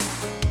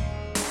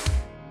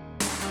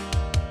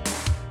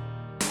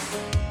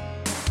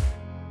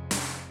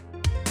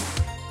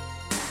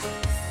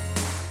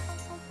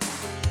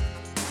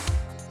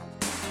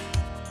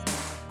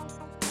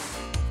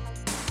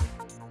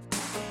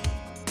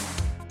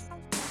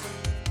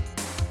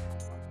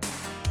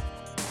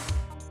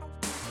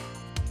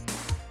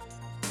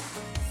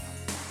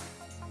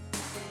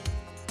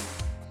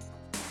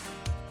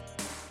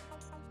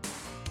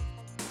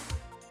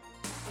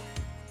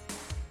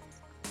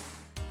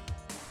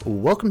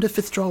Welcome to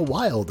Fifth Draw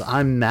Wild.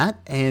 I'm Matt,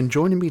 and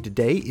joining me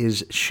today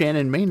is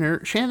Shannon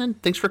Maynor. Shannon,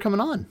 thanks for coming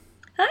on.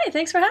 Hi,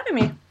 thanks for having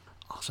me.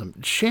 Awesome.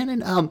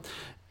 Shannon,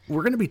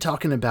 we're going to be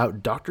talking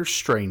about Doctor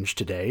Strange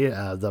today,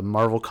 the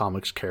Marvel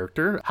Comics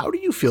character. How do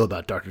you feel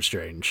about Doctor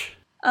Strange?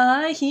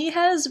 He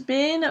has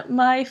been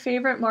my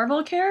favorite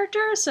Marvel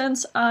character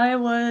since I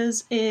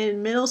was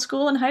in middle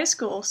school and high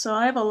school, so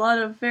I have a lot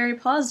of very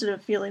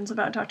positive feelings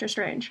about Doctor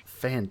Strange.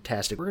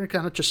 Fantastic. We're going to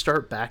kind of just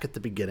start back at the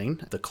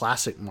beginning, the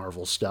classic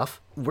Marvel stuff.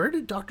 Where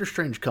did Doctor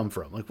Strange come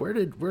from? Like, where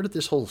did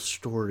this whole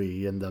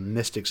story and the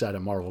mystic side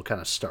of Marvel kind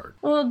of start?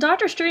 Well,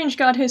 Doctor Strange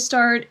got his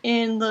start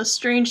in the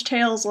Strange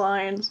Tales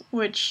line,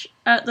 which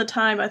at the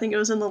time, I think it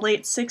was in the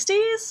late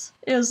 60s.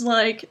 It was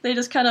like, they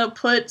just kind of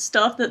put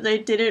stuff that they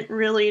didn't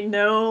really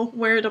know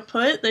where to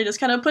put. They just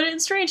kind of put it in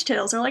Strange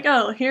Tales. They're like,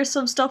 oh, here's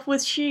some stuff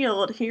with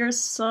S.H.I.E.L.D. Here's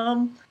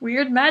some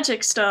weird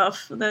magic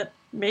stuff that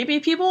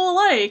maybe people will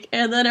like.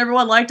 And then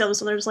everyone liked them,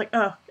 so they're just like,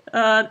 oh,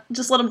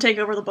 just let them take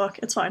over the book.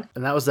 It's fine.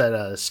 And that was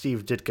that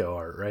Steve Ditko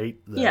art, right?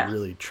 Yeah.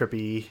 Really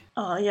trippy.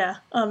 Oh, yeah.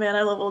 Oh, man,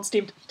 I love old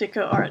Steve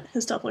Ditko art.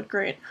 His stuff looked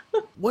great.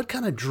 What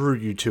kind of drew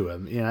you to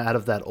him, out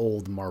of that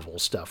old Marvel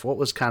stuff? What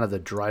was kind of the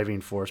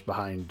driving force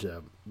behind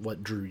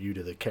what drew you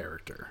to the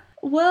character?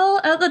 Well,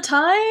 at the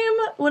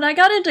time, when I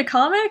got into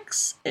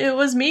comics, it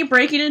was me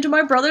breaking into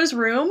my brother's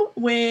room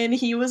when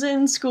he was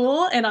in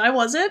school and I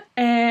wasn't.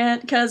 And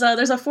because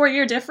there's a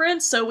 4-year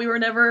difference, so we were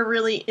never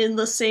really in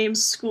the same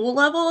school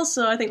level.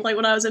 So I think like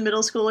when I was in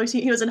middle school,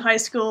 he was in high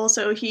school,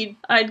 so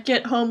I'd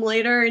get home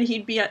later and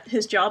he'd be at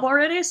his job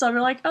already. So I'd be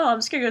like, oh, I'm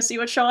just gonna go see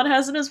what Sean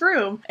has in his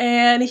room.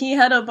 And he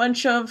had a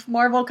bunch of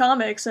Marvel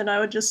comics and I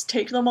would just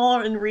take them all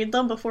and read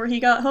them before he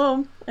got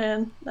home.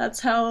 And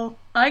that's how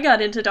I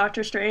got into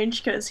Doctor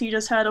Strange, because he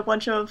just had a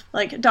bunch of,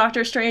 like,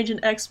 Doctor Strange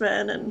and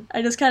X-Men, and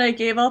I just kind of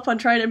gave up on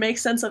trying to make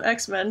sense of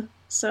X-Men.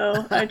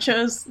 So I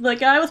chose the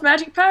guy with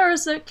magic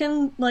powers that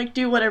can, like,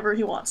 do whatever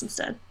he wants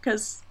instead,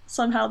 because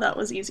somehow that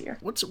was easier.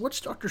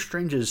 What's Doctor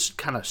Strange's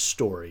kind of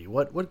story?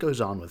 What goes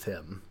on with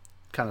him?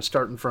 Kind of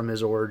starting from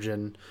his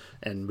origin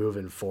and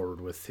moving forward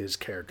with his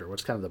character.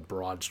 What's kind of the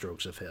broad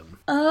strokes of him?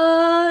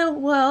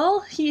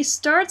 Well, he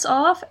starts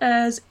off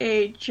as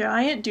a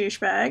giant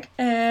douchebag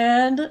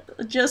and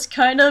just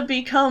kind of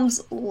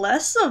becomes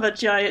less of a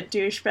giant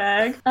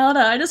douchebag. I don't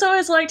know, I just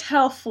always liked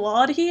how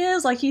flawed he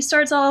is. Like, he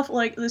starts off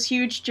like this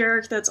huge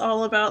jerk that's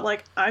all about,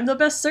 like, I'm the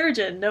best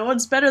surgeon, no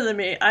one's better than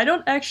me. I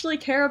don't actually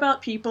care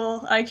about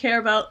people, I care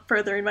about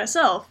furthering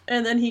myself.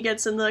 And then he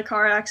gets in the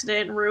car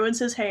accident and ruins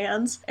his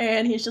hands,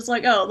 and he's just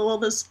like, oh, well,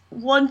 this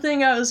one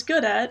thing I was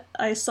good at,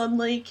 I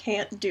suddenly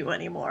can't do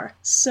anymore.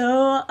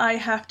 So I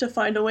have to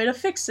find a way to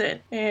fix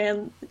it.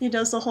 And he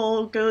does the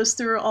whole, goes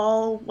through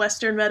all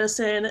Western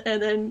medicine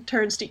and then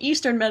turns to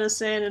Eastern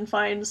medicine and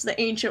finds the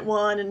ancient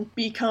one and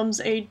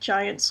becomes a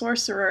giant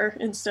sorcerer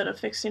instead of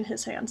fixing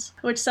his hands,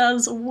 which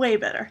sounds way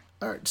better.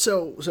 All right,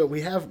 so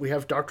we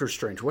have Doctor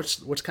Strange.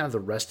 What's kind of the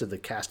rest of the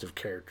cast of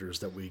characters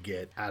that we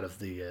get out of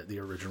the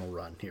original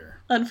run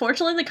here?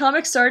 Unfortunately, the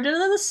comic started in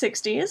the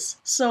 60s,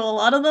 so a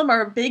lot of them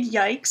are big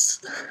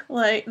yikes.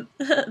 Like,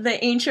 the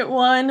Ancient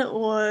One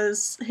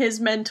was his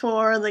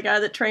mentor, the guy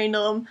that trained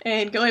him,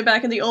 and going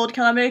back in the old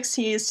comics,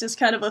 he's just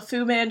kind of a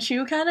Fu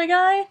Manchu kind of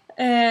guy.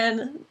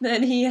 And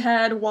then he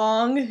had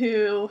Wong,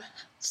 who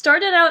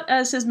started out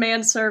as his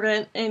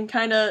manservant and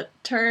kind of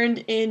turned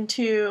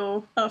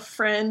into a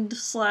friend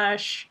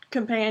slash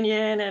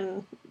companion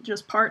and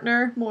just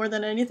partner more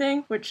than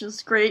anything, which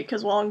is great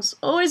because Wong's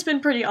always been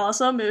pretty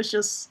awesome. It was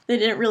just they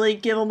didn't really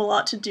give him a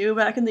lot to do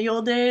back in the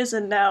old days,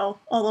 and now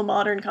all the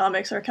modern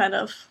comics are kind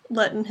of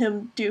letting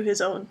him do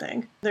his own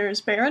thing.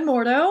 There's Baron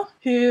Mordo,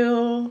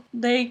 who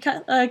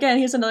again,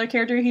 he's another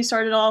character. He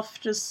started off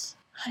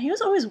he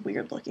was always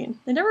weird looking.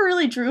 They never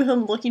really drew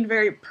him looking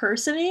very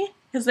person-y,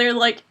 because they're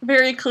like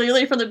very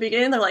clearly from the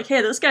beginning, they're like,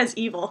 hey, this guy's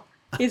evil.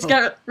 He's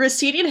got a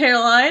receding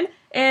hairline,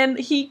 and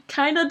he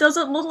kind of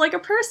doesn't look like a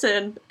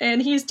person,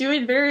 and he's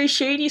doing very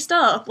shady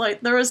stuff.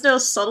 Like, there was no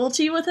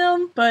subtlety with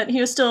him, but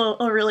he was still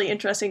a really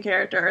interesting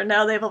character, and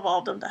now they've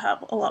evolved him to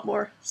have a lot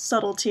more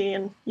subtlety,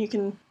 and you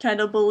can kind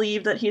of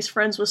believe that he's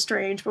friends with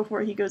Strange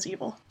before he goes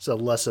evil. So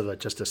less of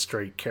just a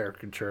straight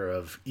caricature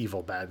of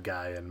evil bad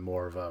guy and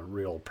more of a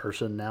real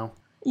person now?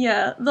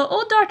 Yeah, the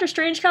old Doctor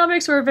Strange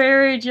comics were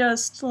very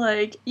just,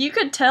 like, you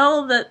could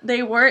tell that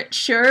they weren't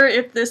sure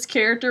if this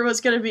character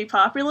was going to be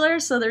popular,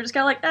 so they're just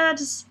kind of like,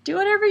 just do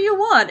whatever you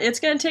want.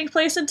 It's going to take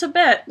place in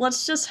Tibet.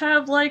 Let's just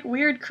have, like,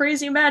 weird,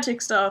 crazy magic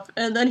stuff.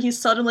 And then he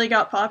suddenly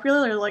got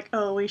popular. They're like,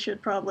 oh, we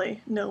should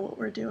probably know what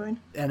we're doing.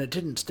 And it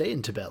didn't stay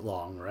in Tibet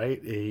long,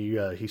 right?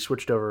 He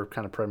switched over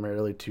kind of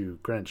primarily to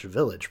Greenwich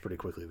Village pretty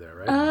quickly there,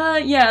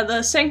 right? Yeah,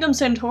 the Sanctum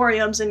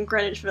Sanctorium's in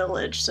Greenwich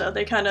Village, so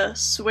they kind of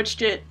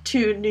switched it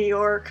to New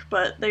York,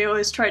 but they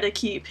always try to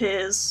keep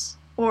his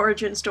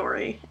origin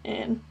story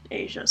in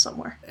Asia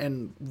somewhere.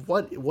 And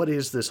what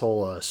is this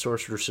whole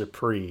Sorcerer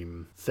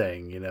Supreme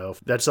thing? You know,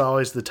 that's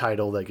always the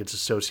title that gets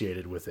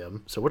associated with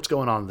him. So what's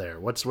going on there?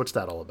 What's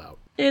that all about?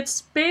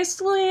 It's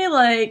basically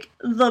like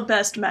the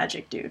best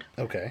magic dude.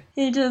 Okay.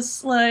 He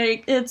just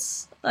like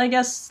it's I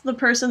guess the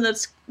person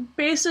that's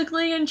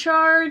basically in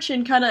charge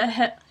and kind of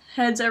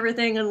heads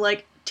everything and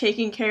like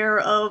taking care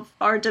of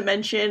our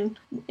dimension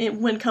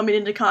when coming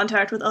into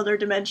contact with other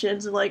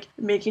dimensions, and like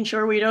making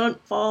sure we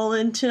don't fall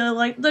into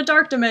like the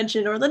dark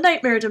dimension or the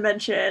nightmare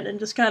dimension, and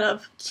just kind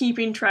of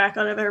keeping track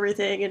of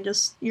everything, and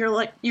just you're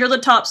the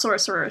top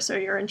sorcerer, so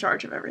you're in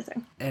charge of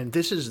everything. And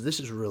this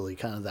is really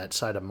kind of that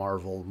side of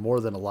Marvel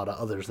more than a lot of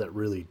others that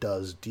really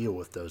does deal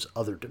with those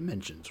other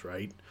dimensions,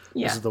 right?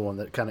 Yeah. This is the one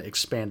that kind of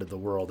expanded the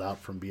world out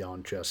from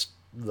beyond just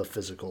the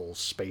physical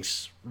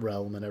space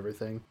realm and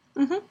everything.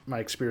 Mm-hmm. My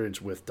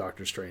experience with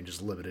Doctor Strange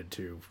is limited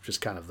to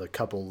just kind of the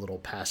couple little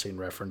passing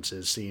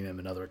references, seeing him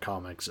in other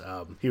comics.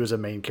 He was a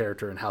main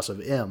character in House of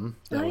M.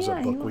 That was a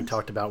book we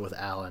talked about with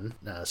Alan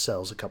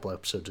Sells a couple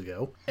episodes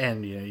ago.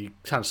 And, you know, you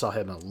kind of saw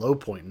him at a low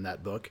point in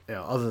that book. You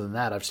know, other than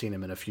that, I've seen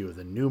him in a few of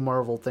the new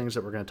Marvel things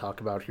that we're going to talk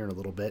about here in a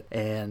little bit.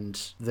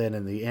 And then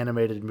in the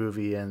animated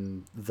movie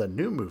and the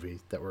new movie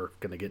that we're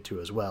going to get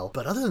to as well.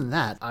 But other than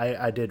that,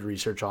 I did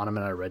research on him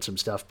and I read some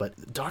stuff.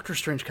 But Doctor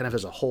Strange kind of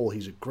as a whole,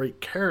 he's a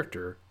great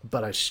character,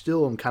 but I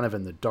still am kind of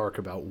in the dark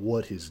about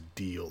what his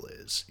deal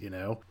is, you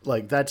know?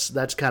 Like, that's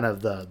kind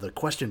of the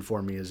question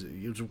for me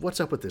is what's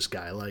up with this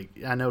guy? Like,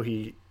 I know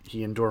he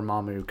and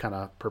Dormammu kind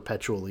of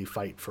perpetually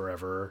fight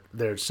forever.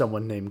 There's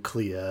someone named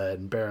Clea,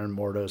 and Baron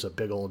Mordo's a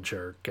big old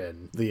jerk,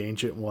 and the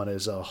Ancient One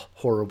is a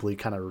horribly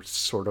kind of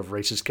sort of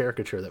racist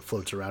caricature that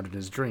floats around in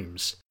his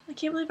dreams. I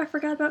can't believe I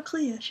forgot about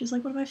Clea. She's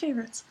like one of my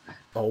favorites.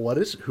 Oh,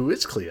 who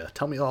is Clea?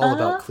 Tell me all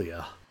about Clea.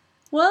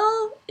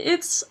 Well,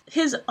 it's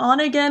his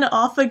on-again,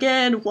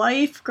 off-again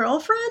wife,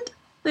 girlfriend.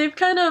 They've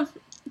kind of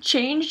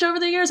changed over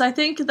the years. I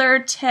think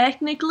they're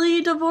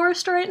technically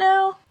divorced right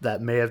now.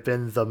 That may have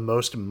been the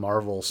most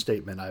Marvel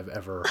statement I've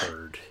ever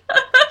heard.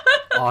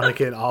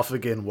 On-again,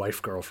 off-again,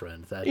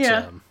 wife-girlfriend.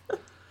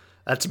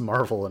 That's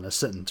Marvel in a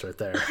sentence right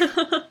there.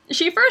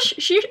 She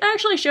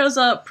actually shows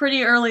up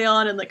pretty early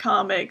on in the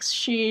comics.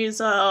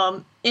 She's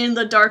in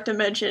the dark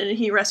dimension, and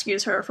he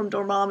rescues her from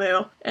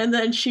Dormammu, and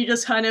then she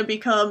just kind of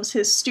becomes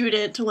his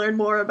student to learn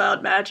more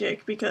about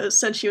magic, because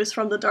since she was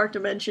from the dark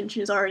dimension,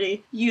 she's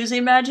already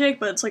using magic,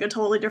 but it's like a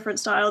totally different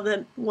style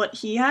than what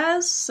he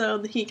has,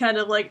 so he kind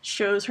of like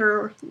shows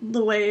her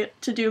the way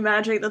to do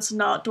magic that's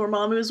not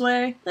Dormammu's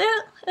way. They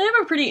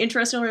have a pretty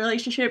interesting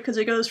relationship, because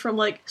it goes from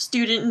like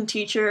student and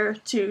teacher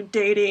to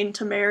dating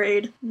to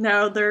married.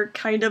 Now they're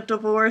kind of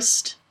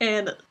divorced,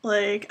 and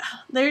like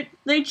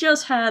they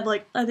just had,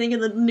 like, I think in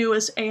the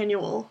newest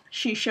annual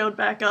she showed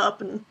back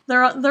up, and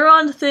they're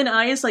on thin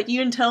ice. Like,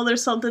 you can tell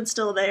there's something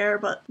still there,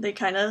 but they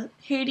kind of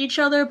hate each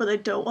other, but they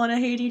don't want to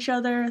hate each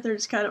other. They're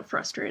just kind of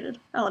frustrated.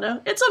 I don't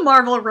know. It's a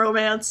Marvel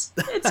romance.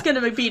 It's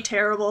gonna be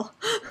terrible.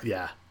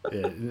 Yeah,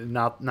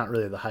 not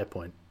really the high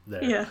point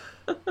there. Yeah.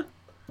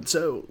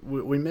 So,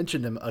 we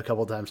mentioned him a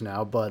couple times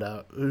now,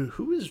 but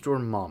who is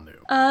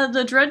Dormammu?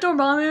 The Dread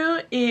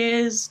Dormammu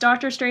is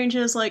Doctor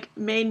Strange's, like,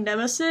 main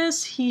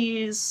nemesis.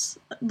 He's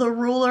the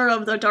ruler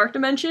of the Dark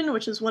Dimension,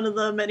 which is one of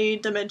the many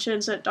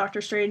dimensions that Doctor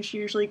Strange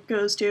usually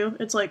goes to.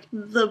 It's, like,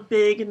 the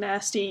big,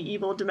 nasty,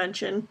 evil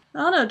dimension.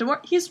 I don't know,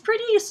 he's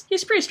pretty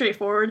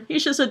straightforward.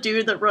 He's just a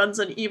dude that runs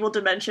an evil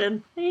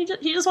dimension. He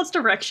just wants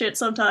to wreck shit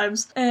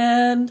sometimes.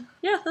 And,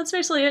 yeah, that's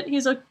basically it.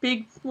 He's a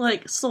big,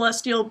 like,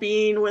 celestial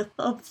being with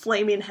a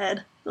flaming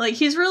head. Like,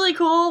 he's really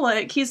cool.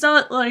 Like, he's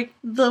not, like,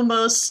 the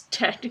most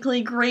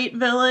technically great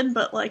villain,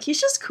 but, like, he's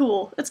just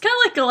cool. It's kind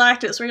of like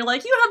Galactus, where you're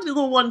like, you have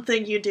the one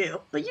thing you do,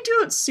 but you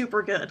do it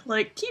super good.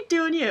 Like, keep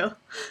doing you.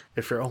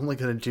 If you're only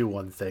going to do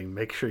one thing,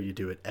 make sure you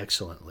do it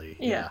excellently.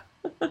 Yeah.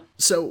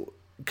 So,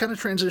 kind of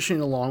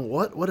transitioning along,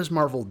 what has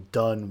Marvel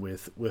done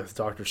with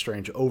Doctor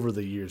Strange over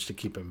the years to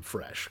keep him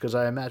fresh? Because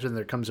I imagine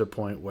there comes a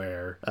point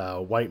where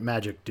white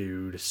magic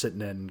dude sitting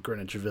in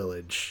Greenwich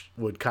Village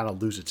would kind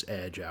of lose its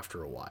edge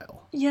after a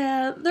while.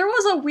 Yeah, there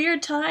was a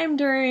weird time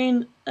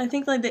during, I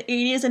think, like the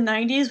 80s and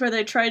 90s where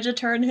they tried to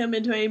turn him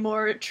into a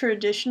more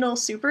traditional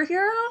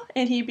superhero,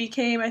 and he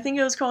became, I think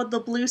it was called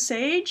the Blue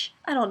Sage.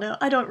 I don't know.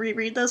 I don't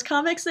reread those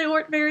comics. They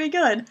weren't very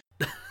good.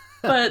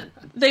 But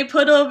they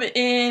put him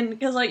in,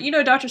 because, like, you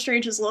know Doctor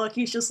Strange's look,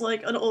 he's just,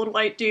 like, an old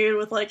white dude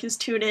with, like, his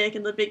tunic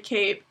and the big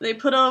cape. They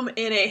put him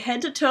in a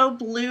head-to-toe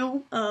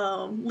blue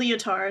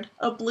leotard,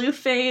 a blue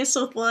face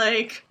with,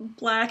 like,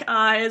 black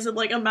eyes and,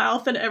 like, a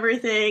mouth and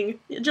everything.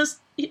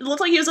 It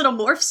looked like he was in a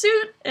morph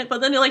suit,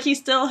 but then, like, he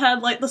still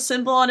had, like, the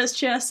symbol on his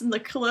chest and the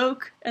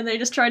cloak, and they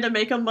just tried to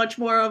make him much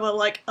more of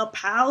a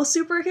pal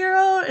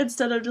superhero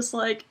instead of just,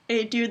 like,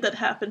 a dude that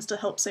happens to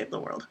help save the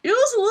world. It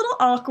was a little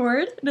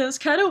awkward, and it was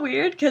kind of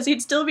weird, because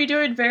he'd still be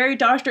doing very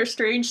Doctor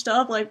Strange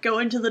stuff, like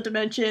going to the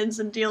dimensions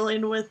and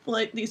dealing with,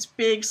 like, these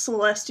big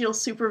celestial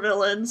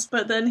supervillains,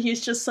 but then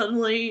he's just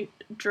suddenly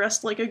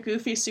dressed like a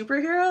goofy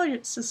superhero.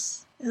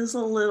 It was a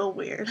little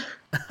weird.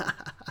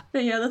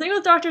 But yeah, the thing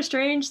with Doctor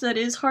Strange that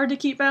is hard to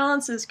keep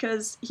balance is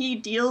because he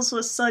deals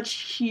with such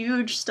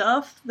huge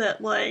stuff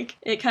that, like,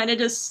 it kind of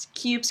just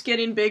keeps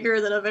getting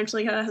bigger, then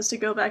eventually kind of has to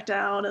go back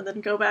down and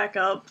then go back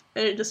up.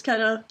 And it just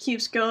kind of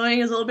keeps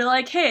going, as it'll be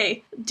like,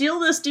 hey, deal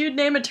this dude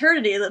named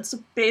Eternity that's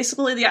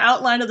basically the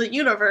outline of the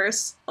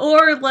universe.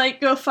 Or,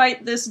 like, go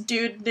fight this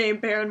dude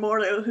named Baron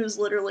Mordo who's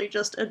literally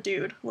just a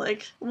dude.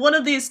 Like, one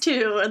of these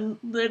two, and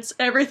it's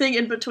everything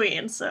in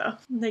between, so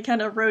they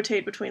kind of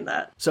rotate between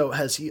that. So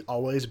has he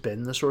always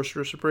been the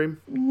Sorcerer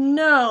Supreme?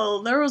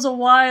 No, there was a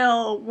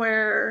while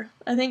where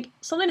I think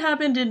something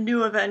happened in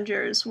New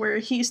Avengers where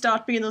he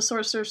stopped being the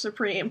Sorcerer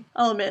Supreme.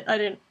 I'll admit, I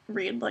didn't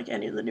read, like,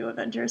 any of the New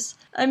Avengers.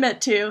 I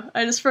meant to.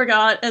 I just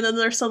forgot, and then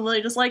there's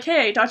suddenly just like,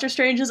 hey, Doctor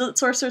Strange isn't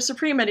Sorcerer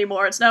Supreme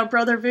anymore. It's now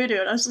Brother Voodoo.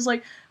 And I was just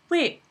like,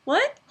 wait,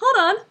 what?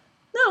 Hold on.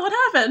 No, what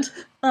happened?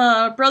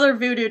 Brother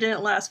Voodoo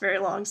didn't last very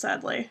long,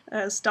 sadly,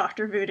 as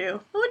Dr. Voodoo.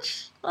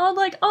 Which,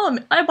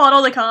 I bought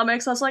all the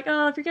comics. I was like,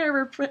 oh, if you're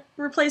gonna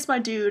replace my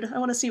dude, I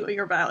want to see what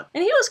you're about.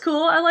 And he was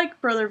cool. I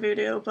like Brother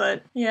Voodoo,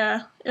 but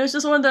yeah. It was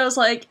just one of those,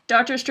 like,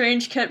 Doctor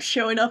Strange kept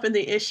showing up in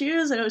the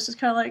issues, and it was just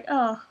kind of like,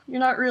 oh, you're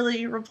not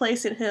really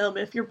replacing him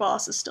if your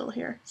boss is still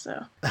here,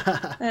 so.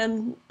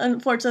 And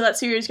unfortunately, that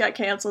series got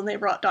canceled, and they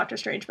brought Doctor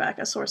Strange back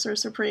as Sorcerer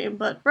Supreme,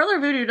 but Brother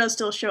Voodoo does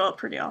still show up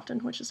pretty often,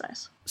 which is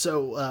nice.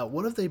 So,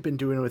 what have they been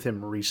doing with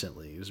him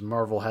recently? Because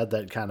Marvel had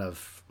that kind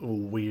of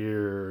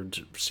weird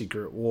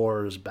Secret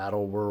Wars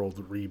Battle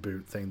World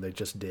reboot thing they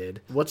just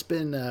did. What's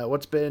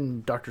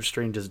been Doctor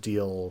Strange's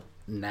deal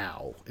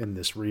now in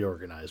this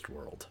reorganized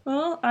world?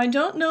 Well, I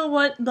don't know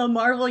what the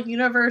Marvel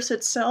Universe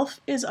itself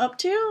is up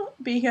to,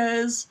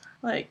 because,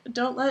 like,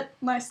 don't let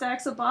my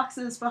stacks of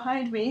boxes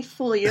behind me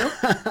fool you.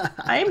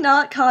 I'm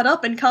not caught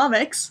up in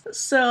comics,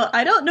 so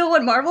I don't know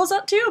what Marvel's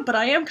up to, but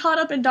I am caught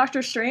up in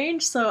Doctor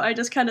Strange, so I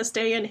just kind of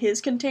stay in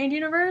his contained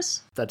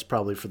universe. That's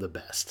probably for the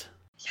best.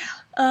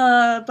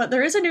 Yeah. But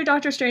there is a new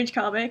Doctor Strange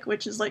comic,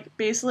 which is, like,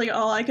 basically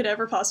all I could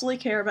ever possibly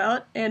care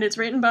about, and it's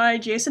written by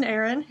Jason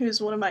Aaron,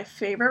 who's one of my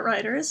favorite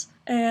writers,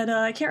 and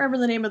I can't remember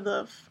the name of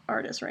the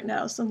artist right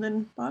now.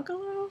 Something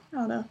Bogolo? I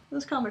don't know.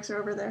 Those comics are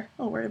over there.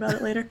 I'll worry about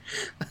it later.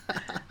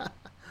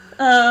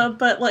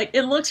 But, like,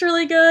 it looks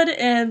really good,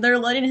 and they're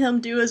letting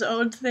him do his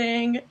own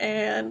thing,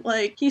 and,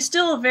 like, he's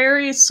still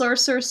very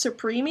Sorcerer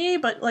Supreme-y,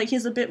 but, like,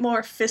 he's a bit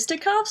more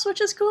fisticuffs,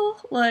 which is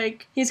cool.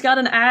 Like, he's got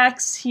an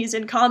axe, he's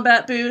in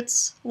combat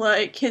boots,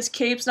 like, his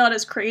cape's not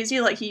as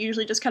crazy, like, he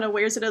usually just kind of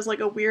wears it as, like,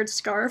 a weird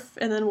scarf,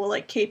 and then will,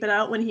 like, cape it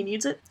out when he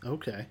needs it.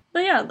 Okay.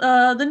 But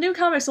yeah, the new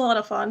comic's a lot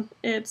of fun.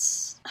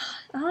 It's,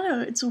 I don't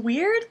know, it's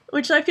weird,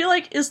 which I feel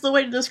like is the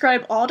way to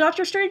describe all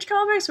Doctor Strange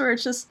comics, where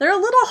it's just, they're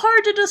a little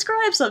hard to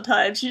describe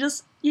sometimes.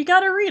 You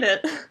gotta read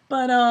it.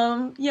 But,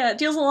 yeah, it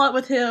deals a lot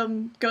with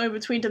him going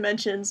between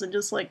dimensions and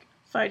just, like,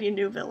 fighting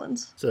new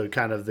villains. So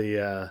kind of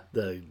the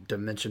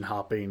dimension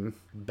hopping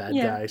bad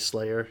guy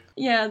slayer.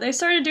 Yeah, they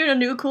started doing a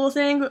new cool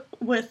thing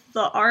with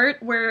the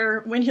art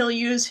where when he'll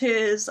use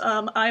his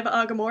Eye of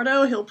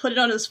Agamotto, he'll put it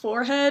on his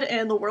forehead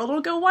and the world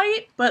will go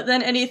white. But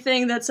then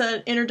anything that's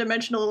an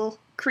interdimensional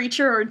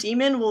creature or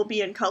demon will be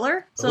in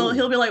color. So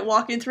he'll be like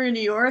walking through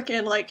New York,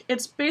 and like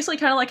it's basically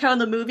kind of like how in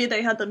the movie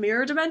they had the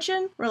mirror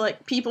dimension where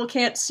like people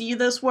can't see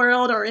this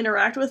world or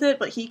interact with it,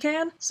 but he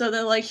can. So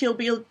then like he'll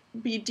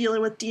be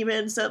dealing with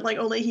demons that like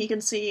only he can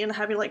see and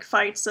having like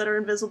fights that are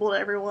invisible to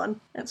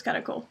everyone. It's kind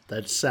of cool.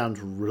 That sounds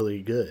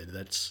really good.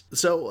 That's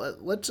so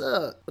let's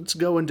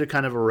go into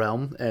kind of a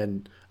realm,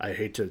 and I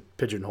hate to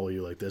pigeonhole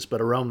you like this, but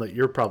a realm that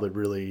you're probably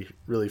really,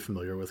 really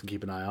familiar with and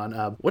keep an eye on.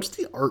 What's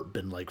the art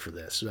been like for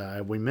this?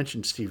 We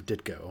mentioned Steve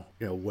Ditko,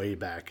 way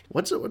back.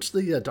 What's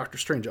the Doctor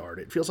Strange art?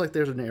 It feels like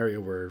there's an area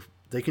where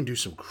they can do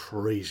some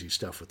crazy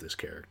stuff with this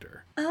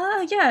character.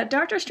 Yeah,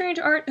 Doctor Strange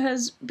art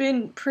has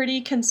been pretty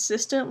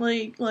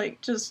consistently,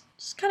 like, just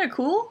kind of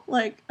cool.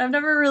 Like, I've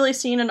never really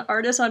seen an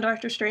artist on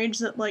Doctor Strange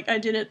that, like, I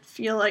didn't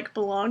feel like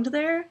belonged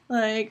there.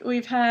 Like,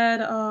 we've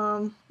had,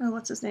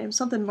 what's his name?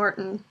 Something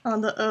Martin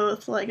on The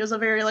Oath. Like, it was a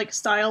very, like,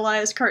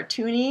 stylized,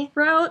 cartoony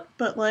route,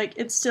 but, like,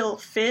 it still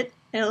fit.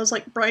 And it was,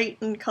 like, bright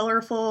and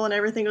colorful, and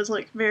everything was,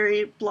 like,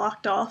 very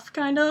blocked off,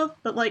 kind of.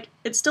 But, like,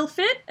 it still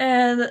fit.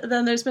 And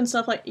then there's been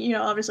stuff like,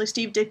 obviously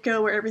Steve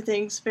Ditko, where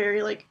everything's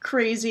very, like,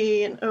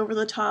 crazy and over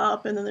the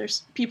top. And then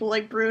there's people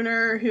like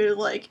Brunner, who,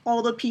 like,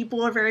 all the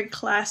people are very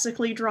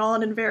classically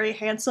drawn and very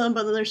handsome,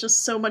 but then there's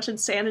just so much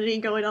insanity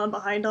going on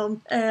behind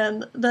them.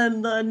 And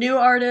then the new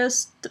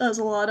artist does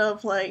a lot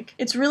of, like,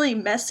 it's really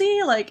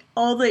messy. Like,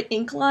 all the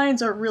ink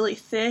lines are really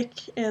thick,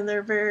 and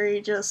they're very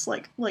just,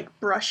 like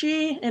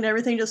brushy, and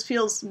everything just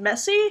feels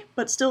messy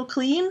but still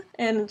clean,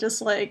 and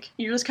just like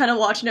you're just kind of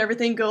watching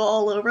everything go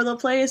all over the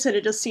place, and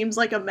it just seems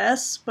like a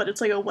mess, but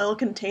it's like a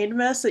well-contained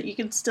mess that you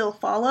can still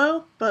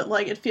follow, but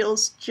like it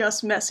feels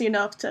just messy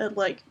enough to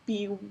like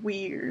be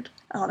weird.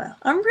 I don't know.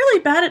 I'm really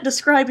bad at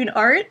describing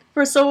art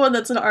for someone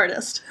that's an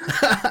artist.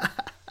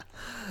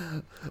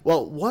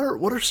 Well,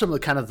 what are some of the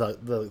kind of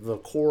the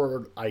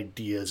core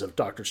ideas of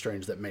Doctor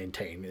Strange that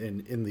maintain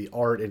in the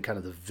art and kind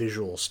of the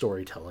visual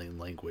storytelling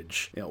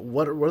language?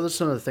 What are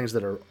some of the things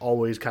that are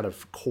always kind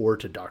of core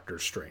to Doctor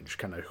Strange,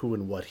 kind of who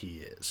and what he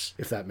is,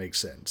 if that makes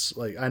sense?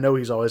 Like, I know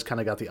he's always kind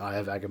of got the Eye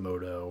of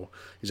Agamotto,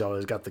 he's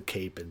always got the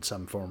cape in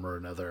some form or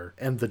another,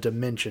 and the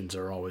dimensions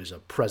are always a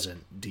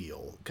present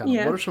deal.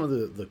 What are some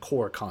of the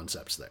core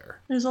concepts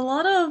there? There's a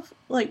lot of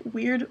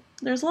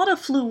there's a lot of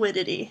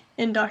fluidity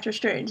in Doctor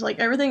Strange. Like,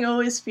 everything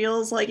always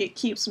feels like it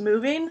keeps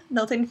moving.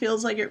 Nothing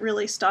feels like it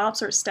really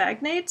stops or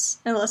stagnates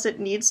unless it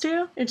needs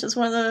to. It's just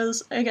one of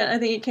those, again, I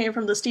think it came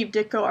from the Steve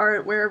Ditko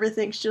art where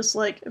everything's just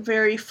like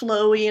very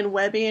flowy and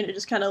webby and it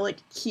just kind of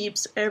like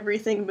keeps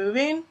everything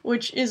moving,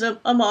 which is a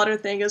modern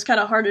thing. It was kind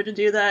of harder to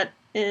do that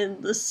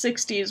in the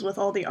 60s with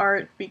all the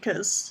art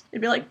because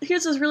it'd be like,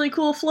 here's this really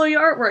cool flowy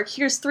artwork,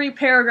 here's 3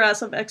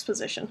 paragraphs of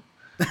exposition.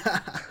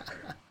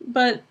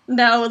 But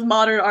now with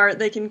modern art,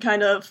 they can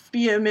kind of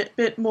be a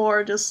bit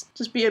more, just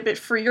be a bit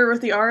freer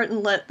with the art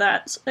and let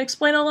that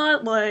explain a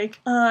lot. Like,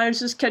 I was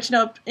just catching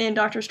up in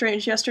Doctor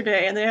Strange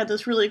yesterday, and they had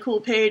this really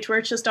cool page where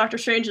it's just Doctor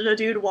Strange and a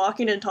dude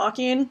walking and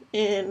talking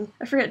in,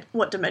 I forget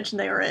what dimension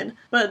they were in,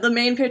 but the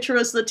main picture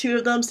was the two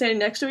of them standing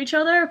next to each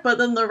other, but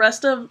then the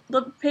rest of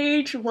the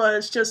page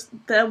was just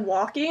them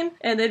walking,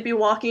 and they'd be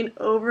walking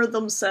over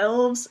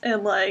themselves,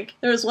 and like,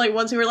 there was like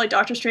ones who were like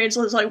Doctor Strange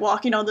was like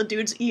walking on the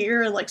dude's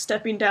ear and like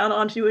stepping down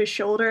onto his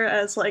shoulder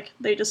as like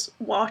they just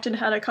walked and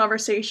had a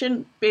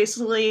conversation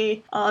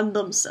basically on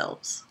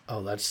themselves.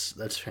 Oh, that's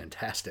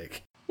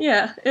fantastic.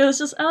 Yeah, it was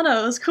just, I don't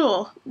know, it was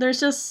cool. There's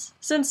just,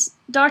 since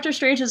Doctor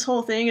Strange's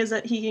whole thing is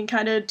that he can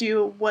kind of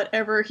do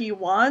whatever he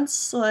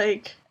wants,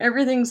 like,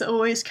 everything's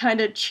always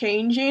kind of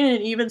changing,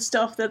 and even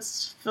stuff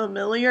that's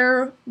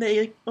familiar,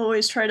 they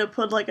always try to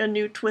put, like, a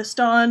new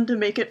twist on to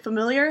make it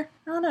familiar.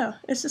 I don't know,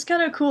 it's just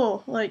kind of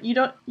cool. Like, you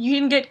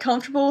can get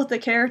comfortable with the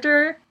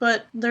character,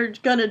 but they're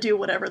gonna do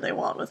whatever they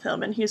want with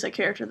him, and he's a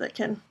character that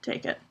can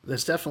take it.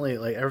 There's definitely,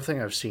 like,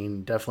 everything I've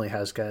seen definitely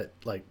has got,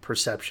 like,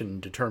 perception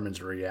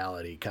determines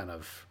reality kind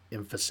of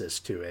emphasis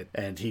to it,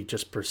 and he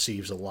just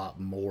perceives a lot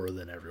more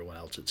than everyone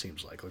else, it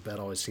seems like that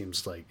always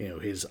seems like,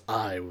 his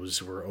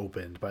eyes were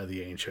opened by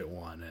the Ancient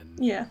One. And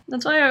yeah,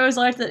 that's why I always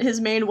like that his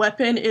main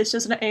weapon is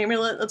just an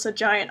amulet that's a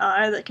giant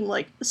eye that can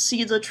like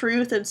see the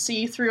truth and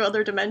see through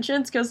other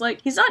dimensions, because like,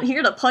 he's not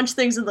here to punch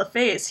things in the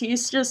face,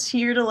 he's just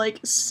here to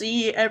like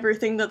see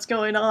everything that's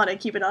going on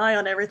and keep an eye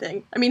on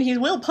everything. I mean, he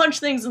will punch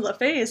things in the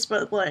face,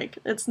 but like,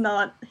 it's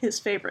not his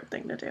favorite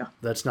thing to do.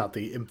 That's not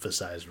the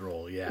emphasized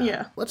role.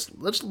 Yeah. Let's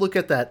look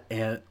at that,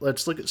 and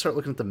let's start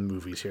looking at the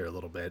movies here a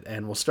little bit,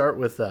 and we'll start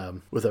with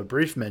a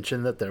brief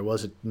mention that there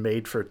was a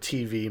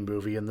made-for-TV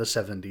movie in the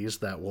 70s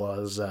that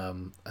was,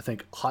 I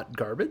think, hot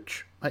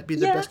garbage might be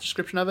the best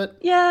description of it.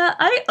 Yeah,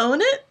 I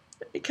own it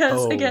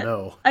because again,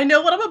 I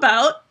know what I'm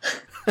about.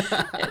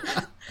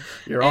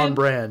 You're on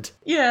brand.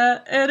 Yeah,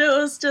 and it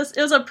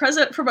was a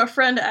present from a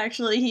friend,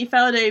 actually. He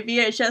found a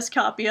VHS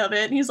copy of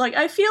it, and he's like,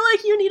 I feel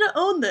like you need to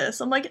own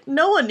this. I'm like,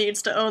 no one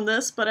needs to own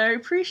this, but I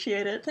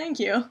appreciate it. Thank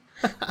you.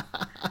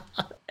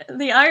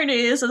 The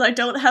irony is I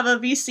don't have a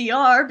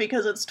VCR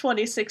because it's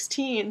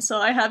 2016, so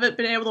I haven't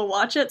been able to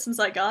watch it since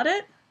I got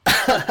it.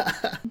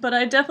 But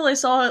I definitely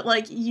saw it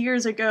like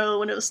years ago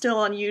when it was still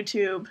on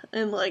YouTube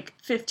in like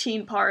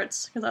 15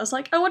 parts, because I was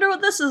like, I wonder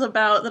what this is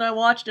about. Then I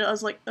watched it, I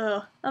was like,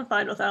 oh, I'm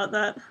fine without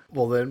that.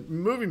 Well, then,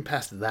 moving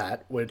past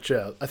that, which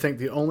I think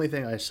the only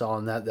thing I saw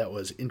in that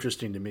was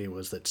interesting to me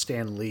was that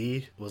Stan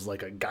Lee was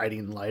like a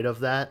guiding light of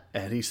that,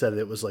 and he said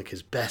it was like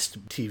his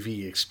best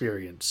TV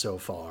experience so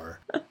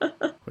far,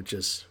 which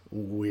is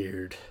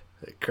weird.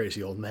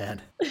 Crazy old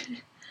man.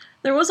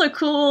 There was a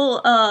cool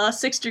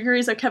 6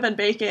 Degrees of Kevin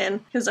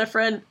Bacon, because a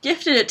friend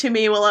gifted it to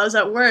me while I was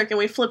at work, and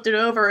we flipped it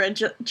over,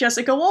 and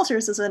Jessica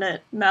Walters is in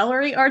it.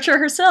 Mallory Archer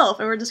herself,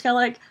 and we're just kind of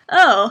like,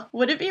 oh,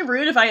 would it be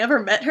rude if I ever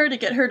met her to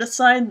get her to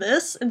sign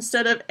this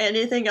instead of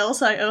anything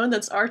else I own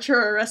that's Archer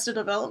or Arrested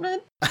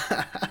Development?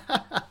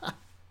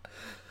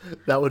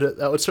 That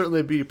would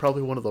certainly be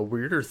probably one of the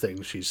weirder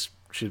things she's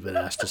been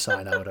asked to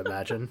sign, I would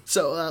imagine.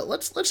 So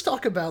let's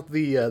talk about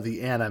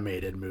the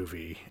animated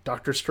movie,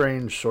 Doctor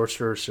Strange,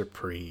 Sorcerer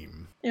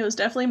Supreme. It was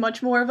definitely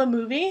much more of a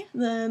movie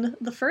than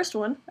the first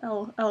one.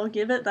 I'll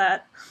give it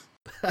that.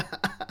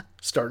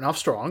 Starting off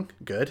strong.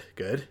 Good.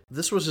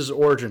 This was his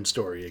origin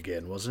story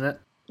again, wasn't it?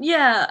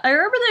 Yeah, I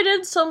remember they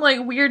did some,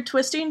 like, weird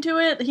twisting to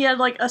it. He had,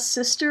 like, a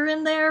sister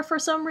in there for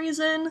some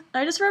reason.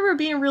 I just remember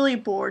being really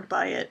bored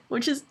by it,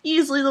 which is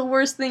easily the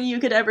worst thing you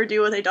could ever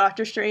do with a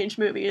Doctor Strange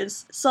movie,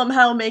 is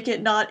somehow make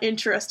it not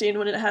interesting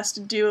when it has to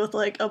do with,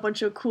 like, a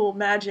bunch of cool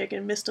magic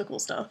and mystical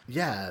stuff.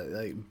 Yeah,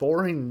 like,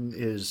 boring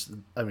is,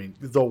 I mean,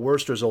 the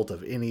worst result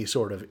of any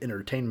sort of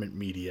entertainment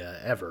media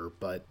ever,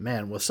 but,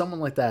 man, with someone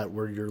like that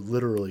where you're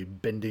literally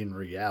bending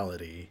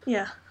reality...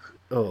 Yeah.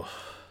 Oh...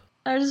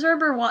 I just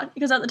remember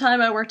because at the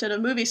time I worked at a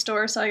movie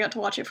store, so I got to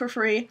watch it for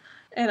free,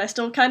 and I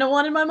still kind of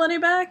wanted my money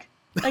back.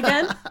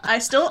 Again, I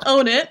still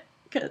own it,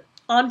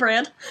 on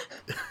brand.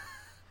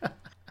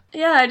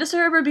 Yeah, I just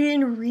remember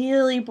being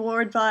really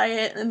bored by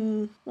it,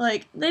 and,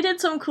 like, they did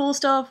some cool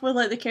stuff with,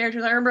 like, the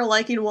characters. I remember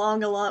liking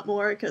Wong a lot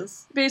more,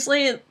 because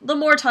basically, the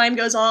more time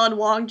goes on,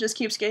 Wong just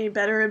keeps getting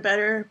better and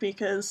better,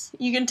 because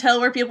you can tell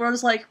where people are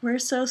just like, we're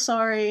so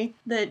sorry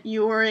that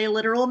you were a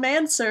literal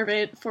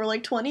manservant for,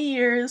 like, 20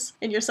 years,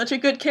 and you're such a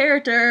good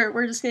character,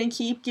 we're just gonna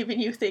keep giving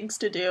you things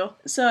to do.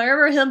 So I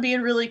remember him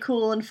being really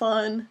cool and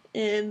fun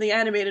in the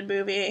animated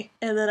movie,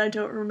 and then I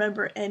don't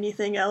remember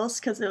anything else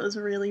because it was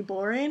really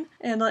boring.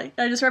 And like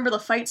I just remember the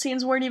fight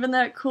scenes weren't even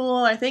that cool.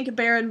 I think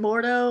Baron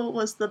Mordo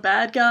was the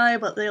bad guy,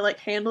 but they like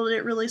handled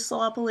it really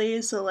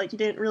sloppily, so like you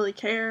didn't really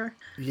care.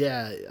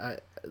 Yeah,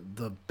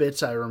 the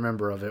bits I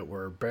remember of it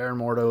were Baron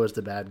Mordo as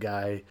the bad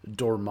guy,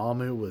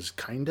 Dormammu was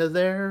kinda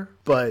there,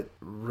 but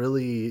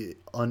really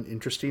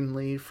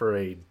uninterestingly for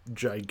a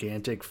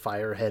gigantic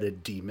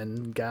fire-headed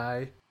demon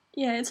guy.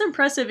 Yeah, it's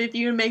impressive if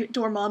you can make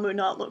Dormammu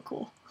not look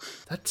cool.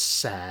 That's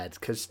sad,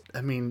 because,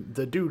 I mean,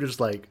 the dude is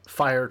like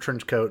fire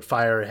trench coat,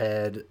 fire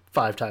head,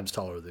 5 times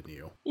taller than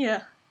you.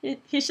 Yeah,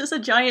 he's just a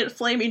giant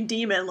flaming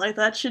demon. Like,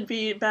 that should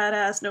be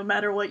badass no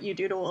matter what you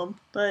do to him.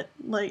 But,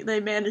 like,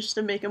 they managed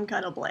to make him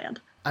kind of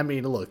bland. I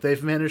mean, look,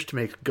 they've managed to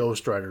make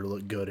Ghost Rider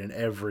look good in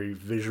every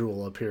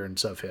visual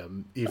appearance of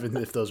him, even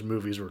if those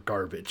movies were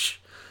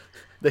garbage.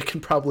 They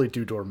can probably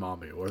do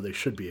Dormammu, or they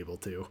should be able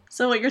to.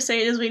 So what you're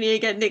saying is we need to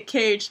get Nick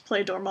Cage to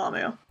play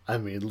Dormammu. I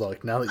mean,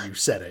 look, now that you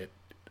said it,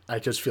 I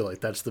just feel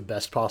like that's the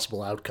best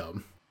possible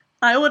outcome.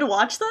 I would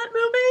watch that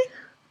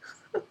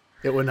movie?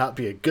 It would not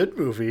be a good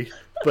movie,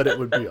 but it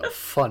would be a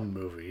fun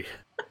movie.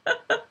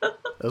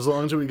 As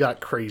long as we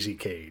got crazy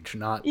Cage,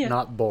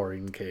 not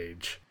boring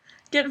Cage.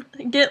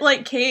 Get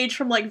like Cage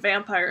from like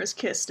Vampire's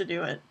Kiss to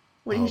do it.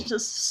 When he's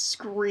just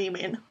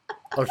screaming.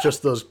 Or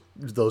just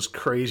those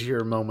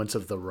crazier moments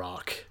of The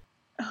Rock.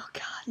 Oh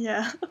god,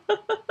 yeah.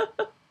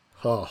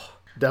 Oh,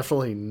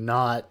 definitely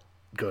not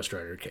Ghost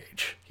Rider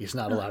Cage. He's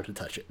not allowed to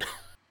touch it.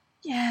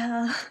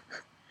 Yeah.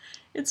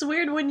 It's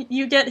weird when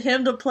you get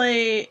him to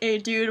play a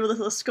dude with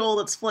a skull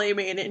that's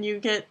flaming and you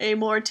get a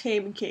more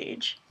tame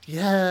Cage.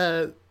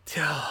 Yeah.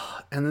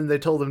 And then they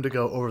told him to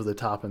go over the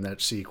top in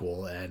that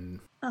sequel, and...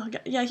 Oh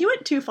god, yeah, he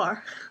went too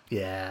far.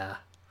 Yeah.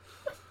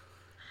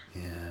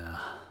 Yeah.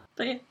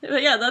 But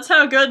yeah, that's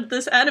how good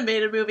this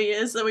animated movie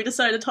is that we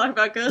decided to talk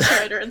about Ghost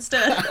Rider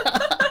instead.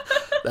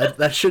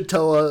 That should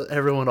tell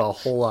everyone a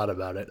whole lot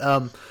about it.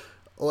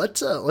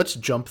 Let's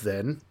jump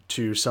then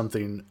to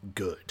something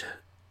good,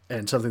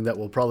 and something that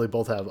we'll probably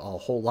both have a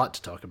whole lot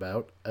to talk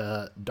about.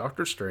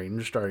 Doctor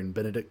Strange, starring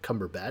Benedict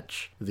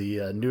Cumberbatch,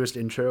 the newest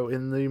intro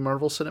in the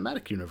Marvel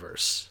Cinematic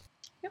Universe.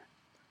 Yep.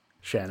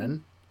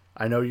 Shannon,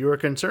 I know you were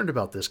concerned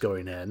about this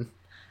going in.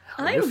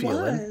 How are you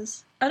feeling?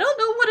 Was. I don't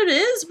know what it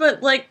is,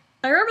 but like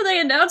I remember they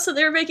announced that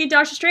they were making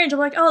Doctor Strange. I'm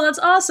like, oh, that's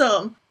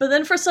awesome. But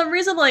then for some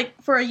reason,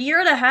 like for a year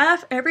and a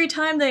half, every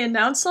time they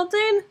announced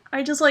something,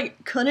 I just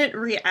like couldn't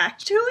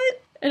react to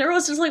it. And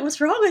everyone's just like,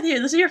 what's wrong with you?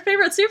 This is your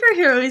favorite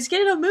superhero. He's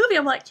getting a movie.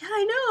 I'm like, yeah,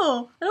 I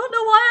know. I don't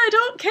know why I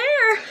don't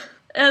care.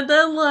 And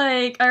then,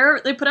 like, I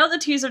remember they put out the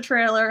teaser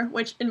trailer,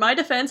 which, in my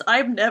defense,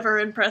 I'm never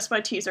impressed by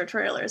teaser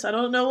trailers. I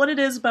don't know what it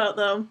is about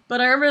them. But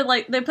I remember,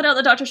 like, they put out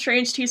the Doctor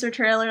Strange teaser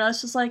trailer, and I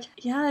was just like,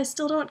 yeah, I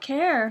still don't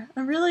care.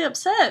 I'm really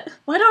upset.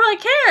 Why don't I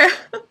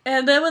care?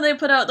 And then when they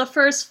put out the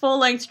first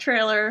full-length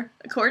trailer,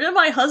 according to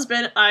my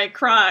husband, I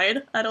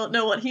cried. I don't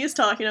know what he's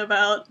talking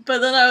about. But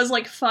then I was,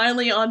 like,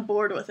 finally on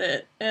board with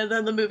it. And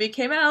then the movie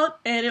came out,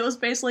 and it was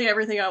basically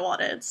everything I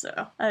wanted.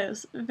 So I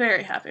was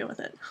very happy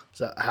with it.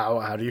 So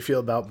how do you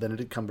feel about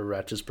Benedict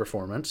Cumberbatch's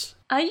performance?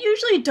 I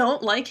usually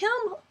don't like him,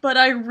 but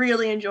I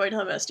really enjoyed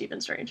him as Stephen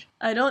Strange.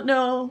 I don't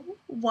know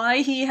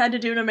why he had to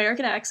do an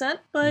American accent,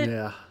 but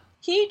yeah.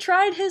 He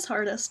tried his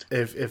hardest.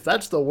 If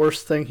that's the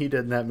worst thing he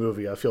did in that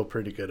movie, I feel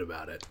pretty good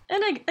about it.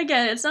 And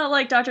again, it's not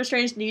like Doctor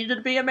Strange needed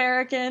to be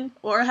American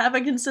or have a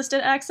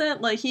consistent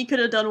accent. Like, he could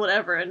have done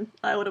whatever, and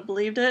I would have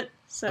believed it.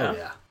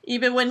 So,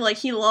 even when, like,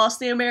 he lost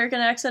the American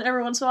accent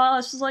every once in a while, I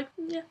was just like,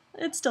 yeah,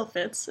 it still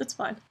fits. It's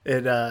fine.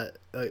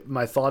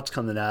 My thoughts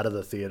coming out of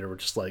the theater were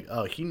just like,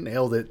 oh, he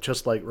nailed it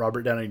just like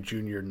Robert Downey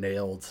Jr.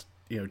 nailed,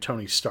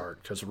 Tony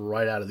Stark, just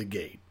right out of the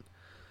gate.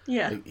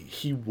 Yeah. Like,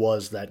 he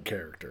was that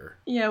character.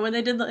 Yeah, when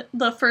they did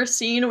the first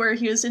scene where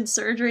he was in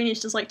surgery and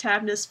he's just, like,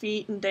 tapping his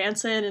feet and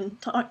dancing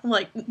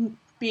and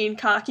being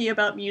cocky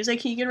about music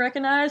he can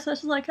recognize, I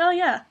was just like, oh,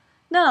 yeah.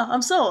 No,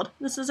 I'm sold.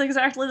 This is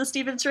exactly the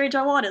Stephen Strange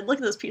I wanted. Look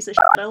at this piece of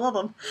shit. I love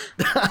him.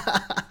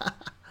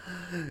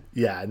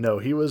 Yeah, no,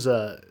 he was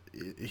a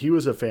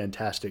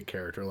fantastic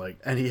character. Like,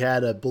 and he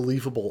had a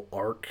believable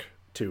arc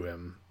to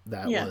him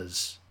that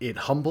it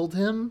humbled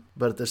him,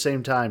 but at the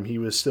same time, he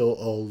was still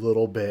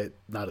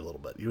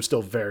he was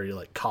still very,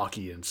 like,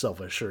 cocky and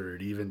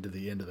self-assured, even to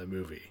the end of the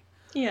movie.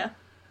 Yeah.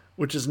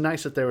 Which is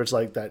nice that there was,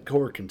 like, that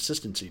core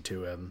consistency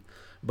to him.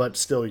 but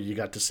still you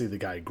got to see the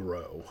guy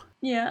grow.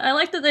 Yeah, I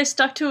like that they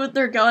stuck to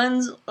their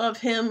guns of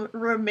him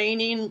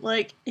remaining,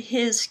 like,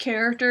 his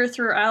character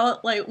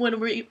throughout. Like, when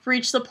we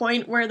reach the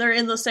point where they're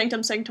in the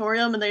Sanctum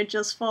Sanctorum and they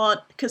just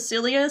fought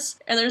Caecilius,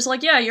 and there's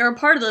like, yeah, you're a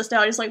part of this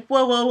now. He's like,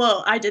 whoa, whoa,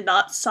 whoa, I did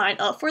not sign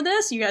up for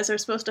this. You guys are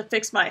supposed to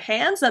fix my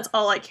hands. That's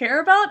all I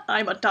care about.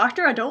 I'm a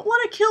doctor. I don't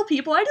want to kill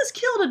people. I just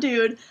killed a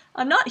dude.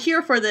 I'm not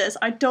here for this.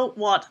 I don't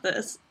want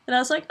this. And I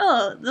was like,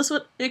 oh,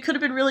 it could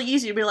have been really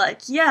easy to be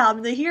like, yeah,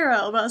 I'm the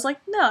hero. But I was like,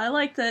 no, I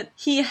like that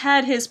he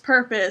had his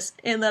purpose,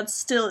 and that's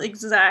still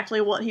exactly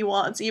what he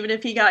wants. Even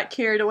if he got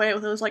carried away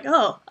with it, was like,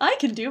 oh, I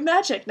can do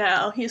magic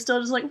now. He's still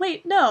just like,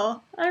 wait,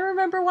 no, I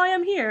remember why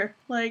I'm here.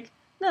 Like,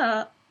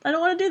 no, I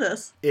don't want to do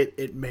this.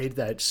 It made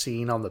that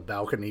scene on the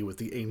balcony with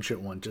the Ancient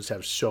One just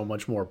have so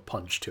much more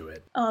punch to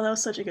it. Oh, that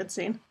was such a good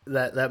scene.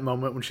 That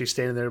moment when she's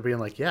standing there being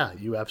like, yeah,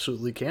 you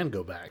absolutely can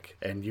go back,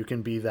 and you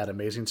can be that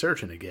amazing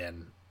surgeon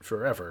again.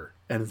 Forever,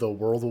 and the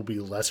world will be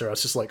lesser. I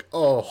was just like,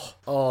 oh,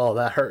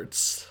 that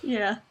hurts.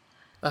 Yeah.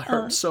 That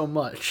hurts so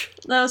much.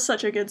 That was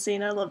such a good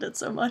scene. I loved it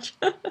so much.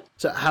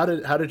 So how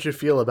did you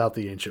feel about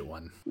the Ancient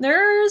One?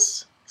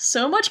 There's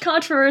so much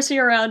controversy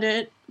around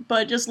it,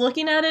 but just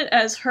looking at it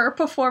as her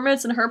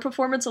performance and her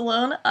performance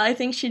alone, I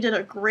think she did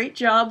a great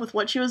job with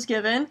what she was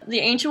given. The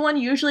Ancient One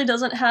usually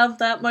doesn't have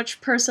that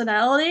much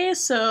personality,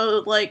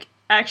 so, like,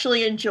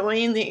 actually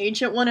enjoying the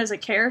Ancient One as a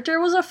character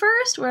was a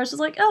first, where I was just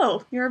like,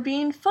 oh, you're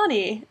being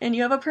funny, and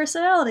you have a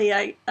personality.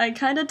 I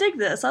kind of dig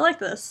this. I like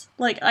this.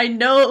 Like,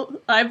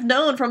 I've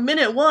known from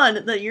minute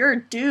one that you're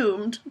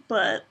doomed,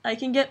 but I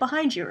can get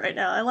behind you right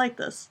now. I like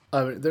this.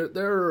 I mean,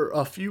 there are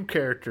a few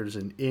characters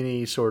in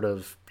any sort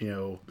of,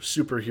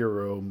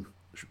 superhero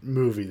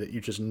movie that you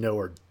just know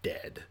are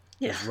dead.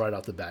 Yeah. Right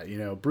off the bat.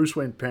 Bruce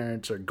Wayne's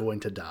parents are going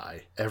to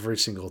die every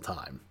single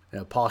time.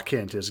 Pa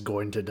Kent is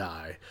going to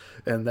die.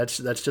 And that's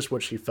just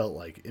what she felt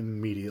like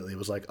immediately. It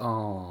was like,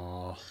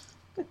 oh,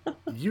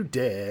 you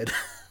did.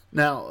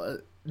 Now,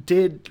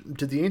 did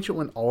the Ancient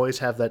One always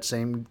have that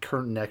same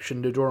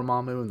connection to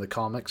Dormammu in the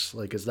comics?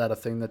 Like, is that a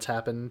thing that's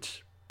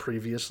happened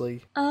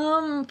previously?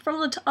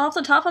 From off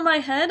the top of my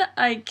head,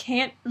 I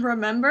can't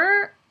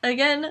remember.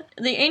 Again,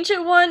 the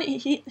Ancient One,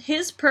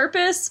 his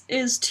purpose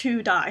is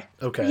to die.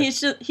 Okay.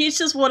 He's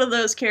just one of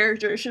those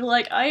characters. You're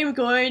like, I am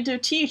going to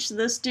teach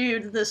this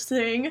dude this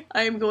thing.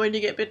 I am going to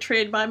get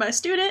betrayed by my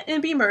student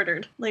and be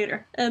murdered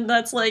later. And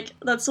that's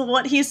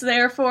what he's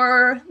there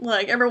for.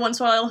 Like, every once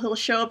in a while, he'll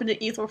show up in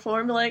an ether form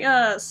and be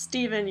like,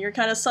 Steven, you're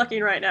kind of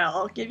sucking right now.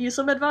 I'll give you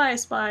some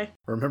advice. Bye.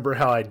 Remember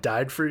how I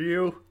died for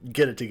you?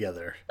 Get it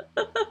together.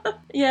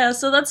 Yeah,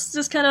 so that's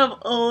just kind of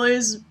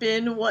always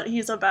been what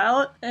he's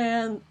about.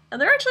 And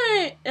they're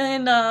actually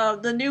in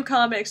the new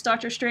comics,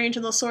 Doctor Strange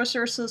and the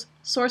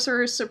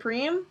Sorcerer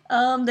Supreme.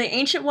 The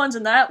Ancient One's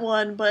in that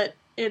one, but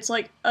it's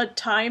like a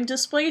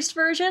time-displaced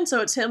version,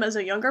 so it's him as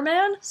a younger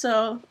man.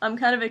 So I'm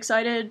kind of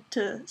excited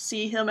to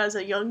see him as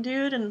a young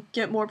dude and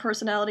get more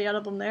personality out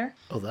of him there.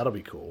 Oh, that'll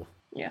be cool.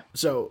 Yeah.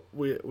 So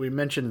we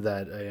mentioned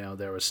that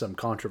there was some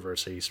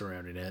controversy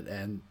surrounding it,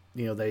 and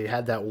they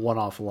had that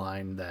one-off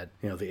line that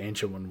the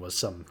Ancient One was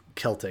some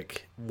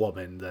Celtic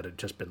woman that had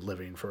just been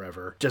living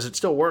forever. Does it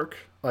still work?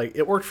 Like,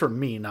 it worked for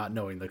me, not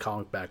knowing the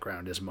comic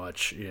background as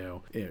much.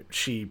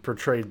 She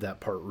portrayed that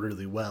part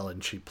really well,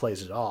 and she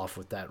plays it off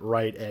with that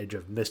right edge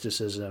of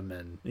mysticism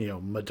and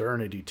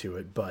modernity to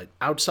it. But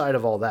outside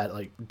of all that,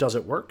 like, does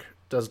it work?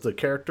 Does the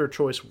character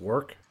choice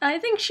work? I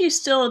think she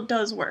still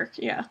does work,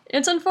 yeah.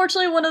 It's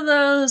unfortunately one of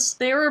those,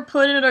 they were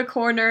put in a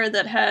corner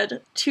that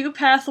had two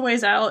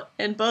pathways out,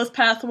 and both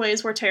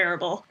pathways were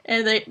terrible.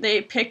 And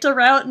they picked a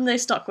route and they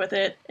stuck with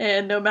it.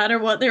 And no matter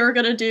what they were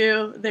gonna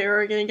do, they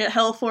were gonna get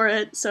hell for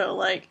it. So,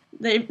 like,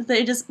 they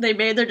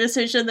made their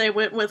decision. They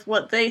went with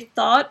what they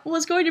thought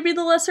was going to be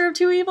the lesser of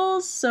two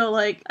evils. So,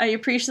 like, I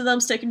appreciate them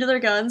sticking to their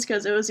guns,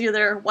 because it was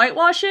either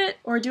whitewash it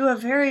or do a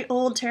very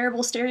old,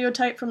 terrible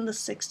stereotype from the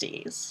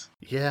 60s.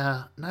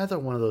 Yeah, neither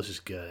one of those is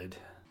good.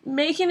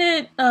 Making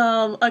it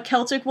a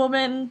Celtic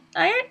woman,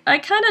 I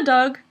kind of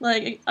dug.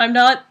 Like, I'm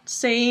not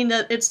saying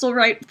that it's the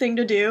right thing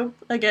to do.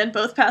 Again,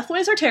 both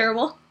pathways are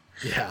terrible.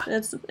 Yeah.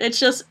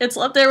 It's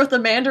up there with the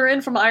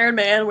Mandarin from Iron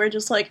Man, where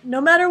just like,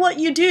 no matter what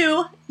you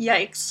do,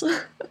 yikes.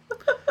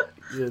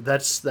 Yeah,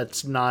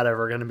 that's not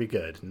ever going to be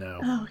good, no.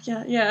 Oh,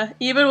 yeah.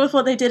 Even with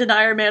what they did in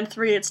Iron Man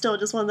 3, it's still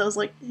just one of those,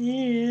 like,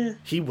 yeah.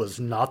 He was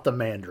not the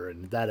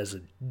Mandarin. That is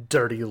a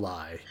dirty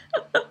lie.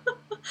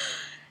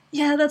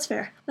 Yeah, that's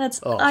fair.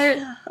 That's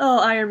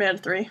Iron Man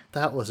 3.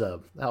 That was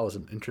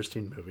an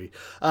interesting movie.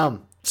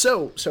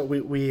 So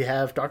we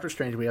have Doctor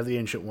Strange, we have the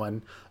Ancient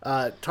One.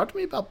 Talk to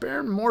me about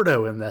Baron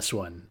Mordo in this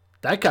one.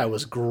 That guy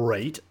was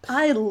great.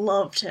 I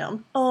loved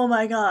him. Oh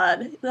my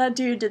god. That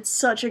dude did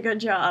such a good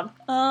job.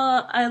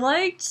 I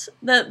liked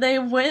that they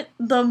went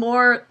the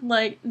more,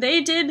 like,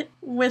 they did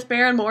with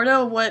Baron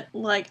Mordo what,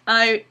 like,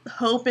 I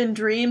hope and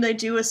dream they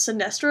do with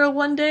Sinestro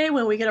one day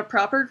when we get a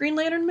proper Green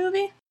Lantern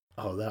movie.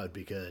 Oh, that would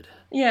be good.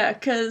 Yeah,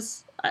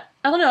 because, I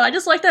don't know, I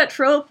just like that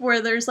trope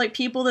where there's, like,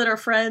 people that are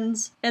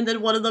friends, and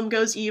then one of them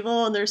goes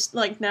evil, and there's,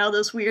 like, now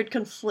this weird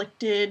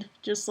conflicted,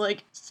 just,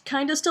 like,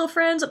 kind of still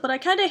friends, but I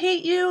kind of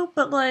hate you,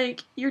 but,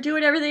 like, you're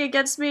doing everything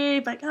against me,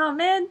 like, oh,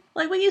 man,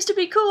 like, we used to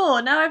be cool,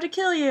 and now I have to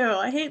kill you,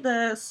 I hate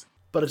this.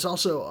 But it's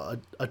also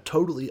a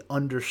totally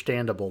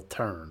understandable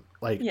turn.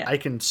 Like, yeah. I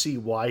can see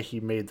why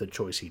he made the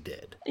choice he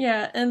did.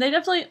 Yeah, and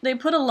they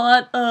put a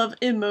lot of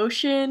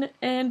emotion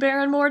in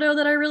Baron Mordo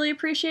that I really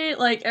appreciate.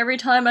 Like, every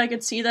time I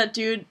could see that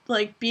dude,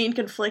 like, being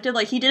conflicted,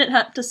 like, he didn't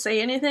have to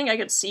say anything, I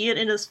could see it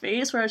in his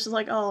face, where I was just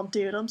like, oh,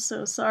 dude, I'm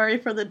so sorry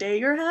for the day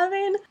you're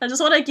having. I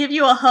just want to give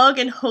you a hug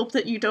and hope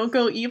that you don't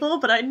go evil,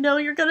 but I know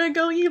you're gonna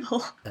go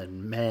evil.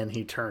 And man,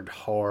 he turned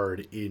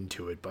hard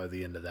into it by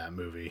the end of that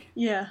movie.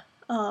 Yeah.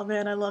 Oh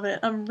man, I love it.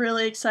 I'm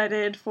really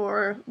excited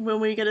for when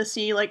we get to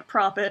see, like,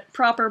 proper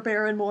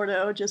Baron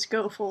Mordo just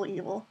go full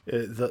evil.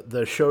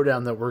 The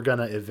showdown that we're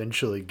gonna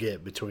eventually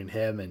get between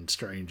him and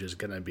Strange is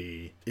gonna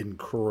be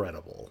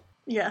incredible.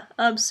 Yeah,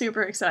 I'm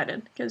super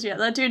excited, because, yeah,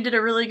 that dude did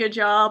a really good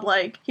job.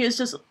 Like, he was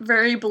just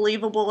very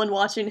believable in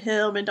watching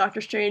him and Doctor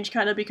Strange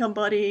kind of become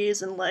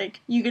buddies, and, like,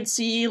 you could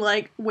see,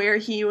 like, where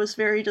he was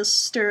very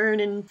just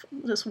stern and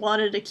just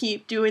wanted to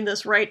keep doing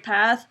this right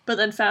path, but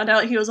then found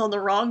out he was on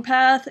the wrong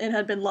path and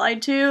had been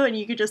lied to, and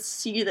you could just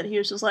see that he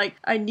was just like,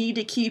 I need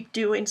to keep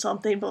doing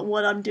something, but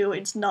what I'm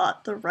doing's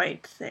not the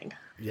right thing.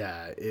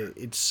 Yeah,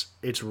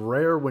 it's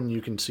rare when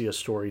you can see a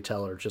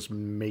storyteller just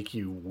make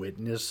you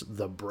witness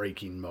the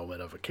breaking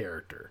moment of a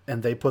character.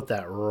 And they put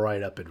that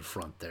right up in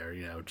front there,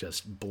 you know,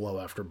 just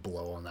blow after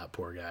blow on that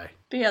poor guy.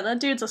 But yeah,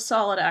 that dude's a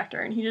solid actor,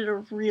 and he did a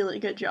really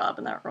good job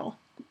in that role.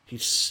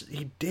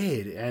 He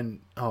did, and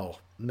oh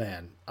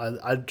man,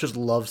 I just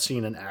love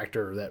seeing an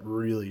actor that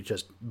really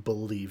just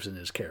believes in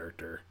his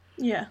character.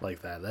 Yeah.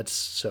 Like that. That's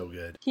so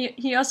good.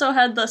 He also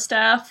had the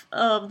staff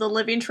of the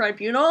Living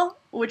Tribunal,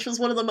 which was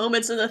one of the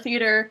moments in the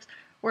theater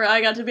where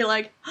I got to be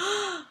like,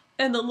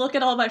 and then look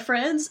at all my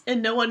friends,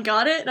 and no one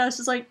got it, and I was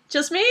just like,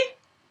 just me?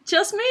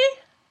 Just me?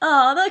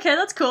 Oh, okay,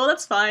 that's cool,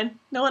 that's fine.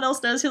 No one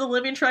else knows who the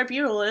Living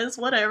Tribunal is,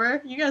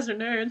 whatever. You guys are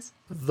nerds.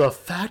 The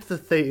fact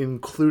that they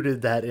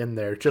included that in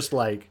there, just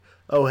like,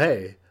 oh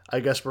hey,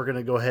 I guess we're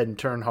gonna go ahead and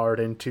turn hard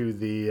into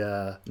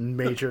the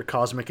major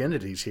cosmic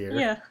entities here.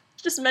 Yeah.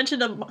 Just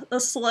mention a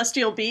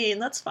celestial being,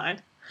 that's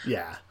fine.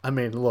 Yeah. I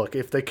mean, look,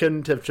 if they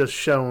couldn't have just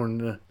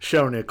shown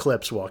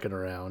Eclipse walking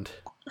around.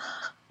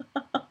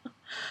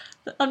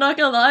 I'm not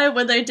gonna lie,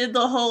 when they did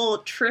the whole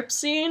trip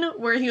scene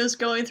where he was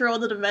going through all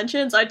the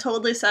dimensions, I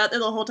totally sat there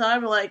the whole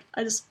time, like,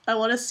 I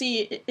want to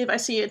see if I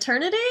see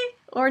Eternity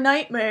or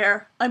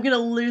Nightmare, I'm gonna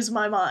lose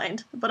my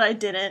mind. But I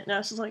didn't, and I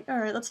was just like,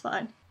 alright, that's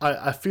fine.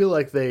 I feel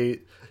like they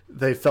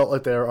felt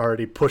like they were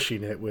already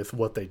pushing it with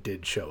what they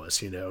did show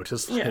us, you know,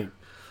 just like... Yeah.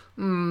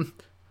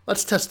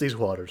 Let's test these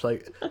waters.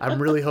 Like,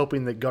 I'm really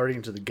hoping that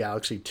Guardians of the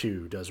Galaxy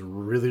 2 does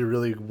really,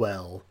 really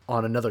well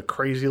on another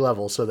crazy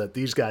level so that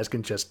these guys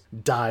can just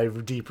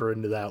dive deeper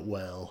into that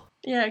well.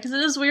 Yeah, because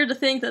it is weird to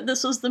think that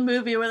this was the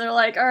movie where they're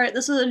like, alright,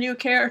 this is a new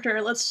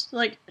character, let's,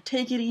 like,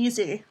 take it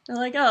easy. They're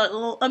like,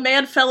 oh, a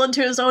man fell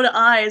into his own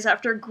eyes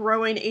after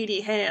growing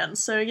 80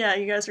 hands, so yeah,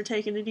 you guys are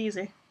taking it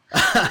easy.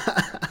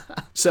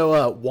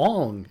 So,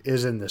 Wong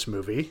is in this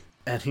movie,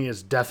 and he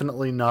is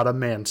definitely not a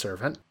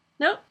manservant.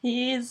 Nope,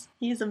 he's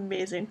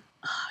amazing.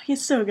 Oh,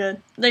 he's so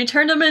good. They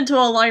turned him into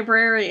a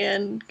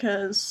librarian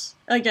because,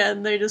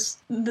 again,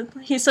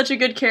 he's such a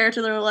good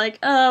character. They're like,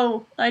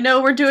 oh, I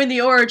know we're doing the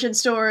origin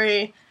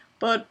story,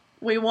 but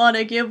we want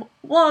to give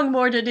Wong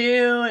more to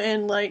do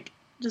and, like,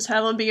 just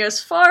have him be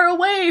as far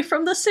away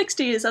from the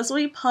 60s as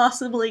we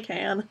possibly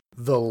can.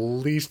 The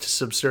least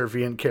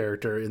subservient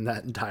character in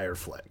that entire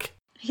flick.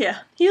 Yeah,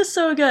 he was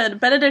so good.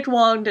 Benedict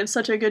Wong did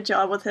such a good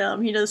job with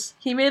him.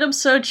 He made him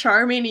so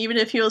charming even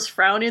if he was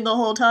frowning the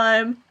whole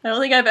time. I don't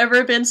think I've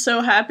ever been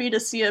so happy to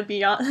hear a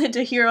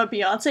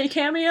Beyonce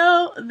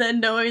cameo than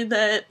knowing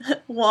that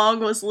Wong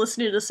was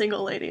listening to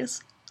Single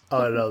Ladies.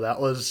 Oh no, that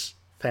was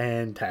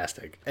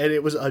fantastic. And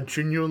it was a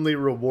genuinely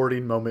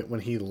rewarding moment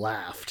when he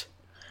laughed.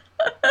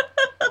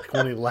 Like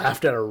when he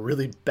laughed at a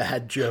really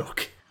bad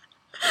joke.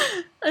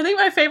 I think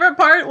my favorite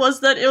part was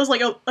that it was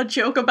like a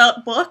joke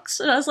about books,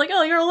 and I was like,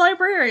 oh, you're a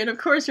librarian, of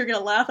course you're gonna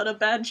laugh at a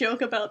bad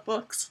joke about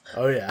books.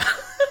 Oh yeah.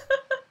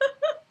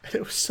 It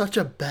was such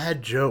a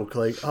bad joke,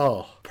 like,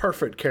 oh,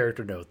 perfect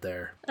character note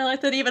there. I like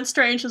that even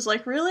Strange was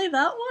like, really,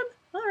 that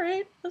one?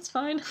 Alright, that's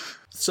fine.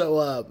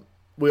 So,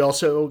 we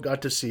also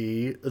got to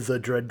see the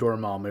Dread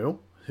Dormammu,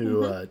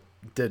 who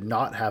did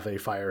not have a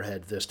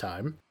firehead this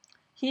time.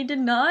 He did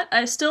not.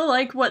 I still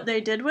like what they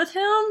did with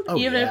him,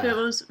 even if it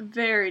was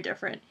very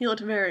different. He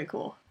looked very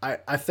cool.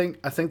 I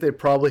think they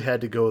probably had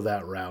to go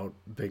that route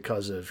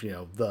because of, you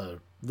know,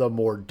 the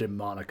more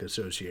demonic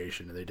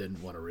association, and they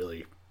didn't want to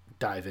really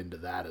dive into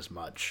that as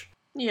much.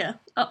 Yeah.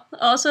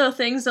 Also,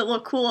 things that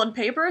look cool on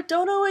paper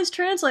don't always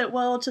translate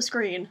well to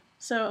screen.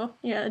 So,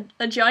 yeah,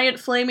 a giant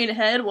flaming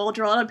head well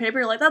drawn on paper,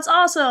 you're like, that's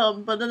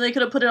awesome! But then they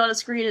could have put it on a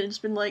screen and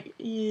just been like,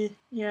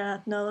 yeah,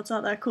 no, that's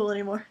not that cool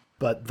anymore.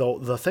 But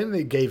the thing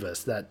they gave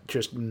us, that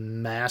just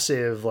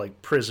massive,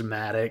 like,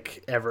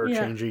 prismatic,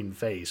 ever-changing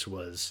face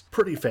was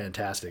pretty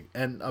fantastic.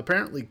 And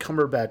apparently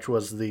Cumberbatch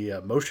was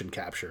the motion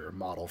capture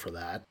model for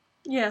that.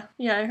 Yeah,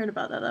 I heard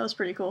about that. That was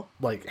pretty cool.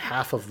 Like,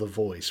 half of the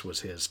voice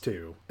was his,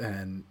 too.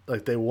 And,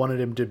 like, they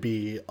wanted him to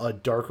be a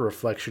dark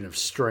reflection of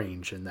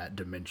Strange in that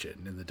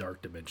dimension, in the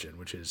dark dimension,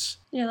 which is...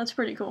 Yeah, that's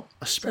pretty cool.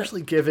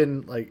 Especially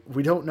given, like,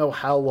 we don't know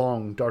how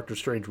long Doctor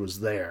Strange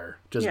was there,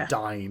 just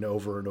dying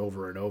over and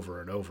over and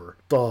over and over.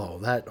 Oh,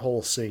 that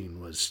whole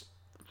scene was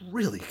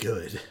really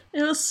good.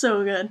 It was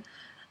so good.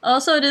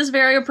 Also, it is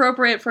very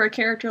appropriate for a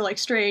character like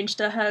Strange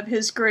to have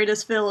his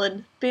greatest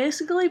villain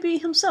basically be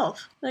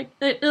himself. Like,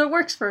 it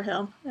works for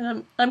him.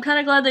 And I'm kind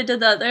of glad they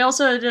did that. They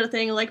also did a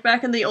thing, like,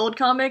 back in the old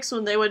comics,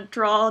 when they would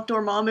draw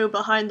Dormammu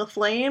behind the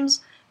flames,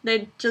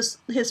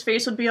 his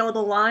face would be all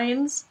the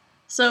lines.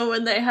 So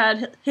when they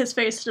had his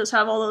face just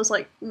have all those,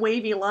 like,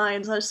 wavy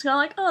lines, I was just kind of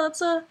like,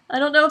 oh, I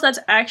don't know if that's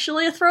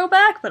actually a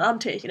throwback, but I'm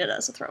taking it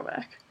as a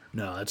throwback.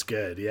 No, that's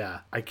good, yeah.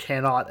 I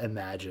cannot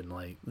imagine,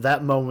 like,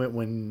 that moment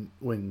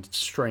when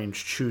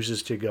Strange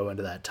chooses to go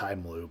into that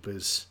time loop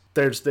is...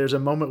 There's a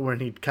moment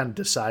when he kind of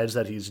decides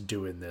that he's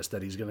doing this,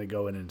 that he's going to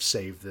go in and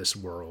save this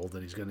world,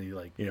 that he's going to,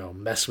 like,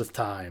 mess with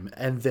time.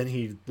 And then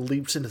he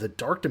leaps into the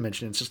dark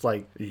dimension. It's just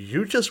like,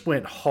 you just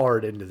went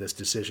hard into this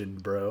decision,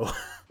 bro.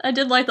 I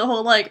did like the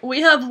whole, like,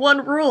 we have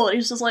one rule.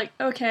 He's just like,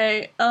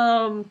 okay,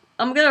 I'm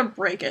going to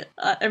break it.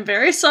 I'm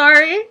very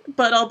sorry,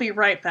 but I'll be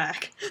right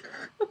back.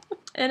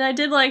 And I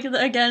did like,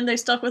 again, they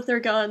stuck with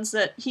their guns,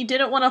 that he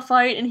didn't want to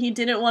fight and he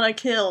didn't want to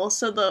kill,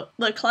 so the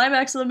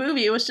climax of the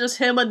movie was just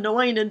him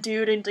annoying a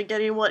dude into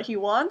getting what he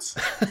wants.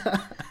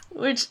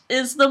 Which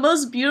is the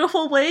most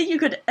beautiful way you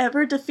could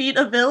ever defeat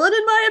a villain,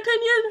 in my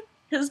opinion.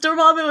 Because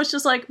Dormammu was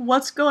just like,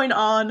 what's going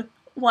on?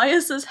 Why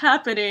is this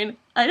happening?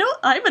 I'm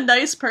a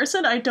nice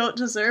person, I don't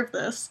deserve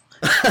this.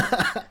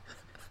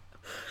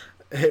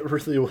 It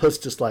really was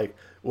just like,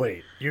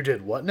 wait, you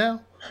did what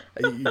now?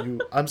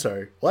 I'm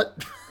sorry,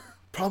 what?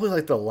 Probably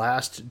like the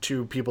last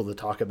two people to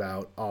talk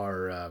about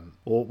are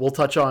we'll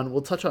touch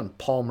on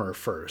Palmer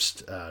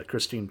first.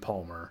 Christine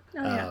Palmer,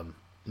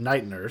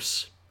 Night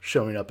Nurse,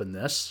 showing up in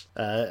this.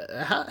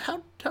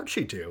 How'd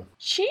she do?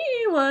 She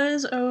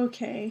was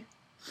okay.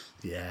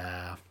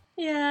 Yeah.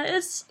 Yeah,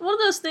 it's one of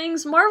those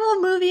things.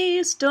 Marvel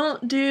movies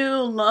don't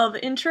do love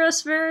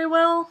interest very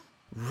well.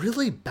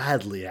 Really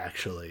badly,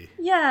 actually.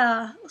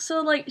 Yeah,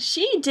 so like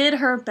she did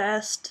her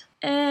best.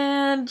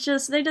 And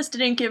they just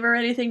didn't give her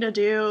anything to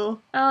do.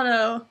 I don't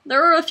know.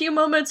 There were a few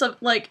moments of,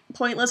 like,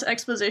 pointless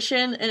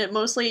exposition, and it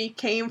mostly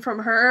came from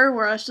her,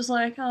 where I was just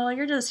like, oh,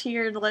 you're just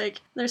here, like,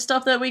 there's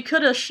stuff that we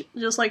could have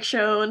just, like,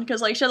 shown,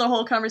 because, like, she had the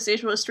whole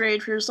conversation with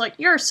Strange, where you're just like,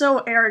 you're so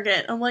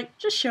arrogant. I'm like,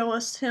 just show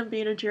us him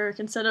being a jerk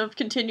instead of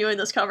continuing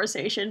this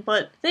conversation,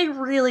 but they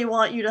really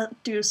want you to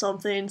do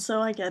something,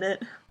 so I get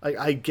it.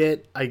 I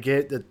get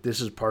that this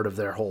is part of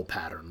their whole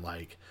pattern,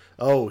 like,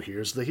 oh,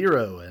 here's the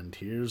hero, and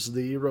here's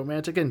the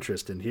romantic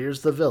interest, and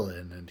here's the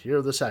villain, and here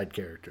are the side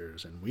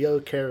characters, and we all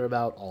care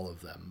about all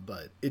of them,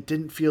 but it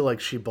didn't feel like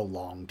she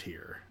belonged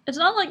here. It's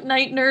not like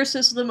Night Nurse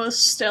is the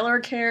most stellar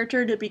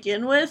character to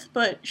begin with,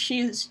 but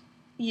she's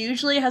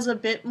usually has a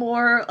bit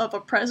more of a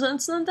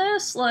presence than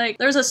this. Like,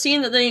 there's a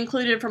scene that they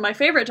included from my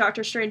favorite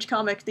Doctor Strange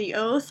comic, The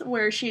Oath,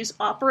 where she's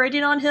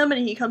operating on him,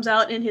 and he comes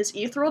out in his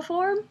ethereal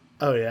form.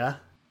 Oh, yeah?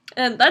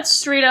 And that's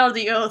straight out of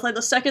The Oath. Like,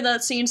 the second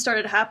that scene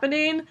started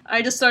happening,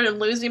 I just started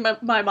losing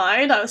my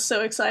mind. I was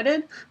so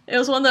excited. It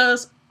was one of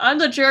those, I'm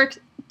the jerk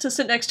to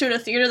sit next to in a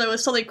theater that when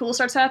something cool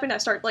starts happening, I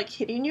start, like,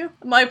 hitting you.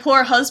 My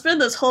poor husband,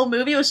 this whole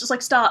movie was just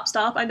like, stop,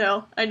 I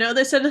know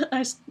they said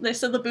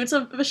the boots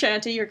of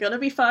Vishanti, you're gonna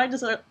be fine,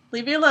 just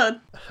leave me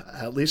alone.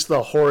 At least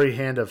the hoary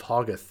hand of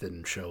Hoggoth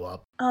didn't show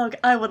up. Oh,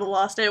 I would have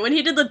lost it. When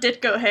he did the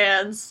Ditko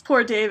hands,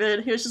 poor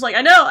David, he was just like,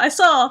 I know, I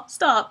saw,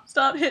 stop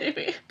hitting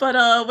me.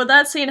 But when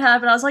that scene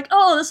happened, I was like,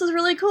 oh, this is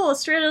really cool,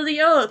 it's straight out of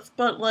The Oath.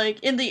 But, like,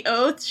 in The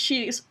Oath,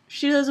 she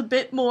does a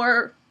bit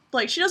more,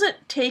 like, she doesn't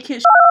take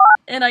his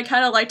and I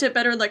kind of liked it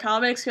better in the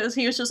comics, because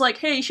he was just like,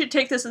 hey, you should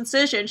take this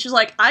incision. She's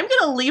like, I'm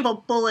gonna leave a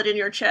bullet in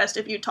your chest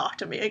if you talk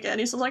to me again.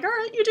 He's just like,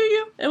 alright, you do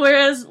you. And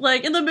whereas,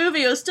 like, in the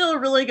movie, it was still a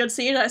really good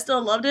scene, I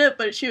still loved it,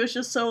 but she was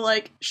just so,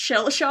 like,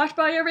 shell-shocked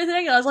by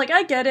everything. I was like,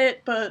 I get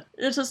it, but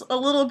it's just a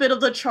little bit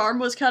of the charm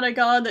was kind of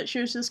gone, that she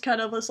was just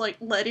kind of like,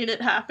 letting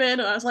it happen.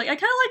 And I was like, I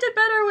kind of liked it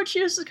better when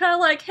she was just kind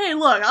of like, hey,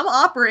 look, I'm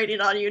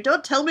operating on you.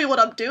 Don't tell me what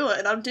I'm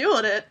doing. I'm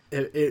doing it.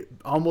 It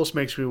almost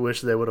makes me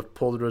wish they would have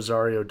pulled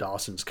Rosario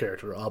Dawson's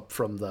character up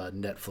from the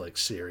Netflix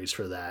series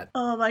for that.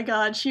 Oh my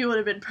god, she would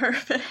have been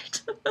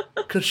perfect.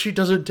 Because she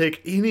doesn't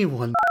take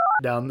anyone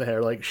down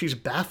there. Like, she's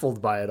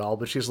baffled by it all,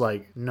 but she's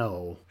like,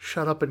 no,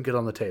 shut up and get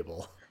on the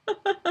table.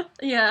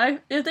 Yeah,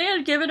 if they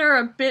had given her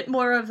a bit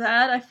more of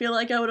that, I feel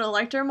like I would have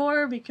liked her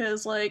more,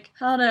 because, like,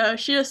 I don't know,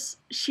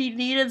 she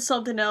needed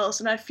something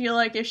else, and I feel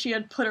like if she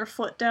had put her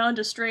foot down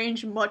to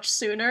Strange much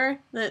sooner,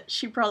 that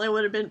she probably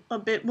would have been a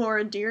bit more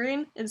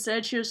endearing.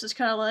 Instead, she was just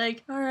kind of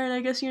like, alright,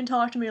 I guess you can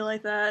talk to me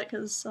like that,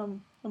 because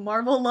A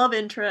Marvel love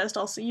interest.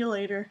 I'll see you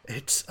later.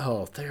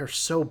 They are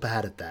so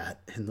bad at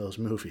that in those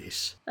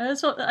movies.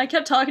 I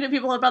kept talking to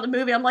people about the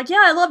movie. I'm like,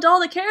 yeah, I loved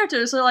all the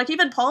characters. So like,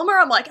 even Palmer,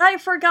 I'm like, I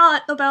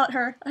forgot about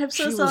her. I'm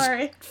so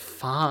sorry. Was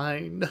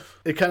fine.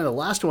 The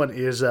last one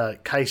is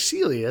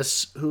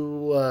Caecilius,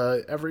 who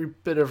every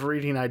bit of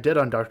reading I did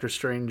on Doctor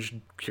Strange,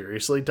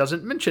 curiously,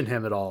 doesn't mention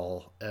him at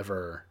all,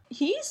 ever.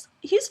 He's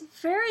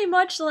very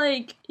much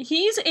like,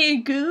 he's a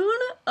goon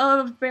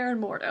of Baron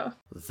Mordo.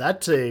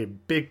 That's a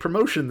big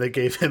promotion they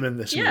gave him in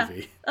this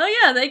movie. Oh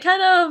yeah, they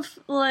kind of,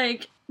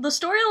 like, the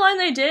storyline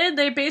they did,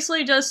 they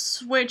basically just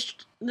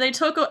switched, they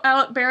took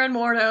out Baron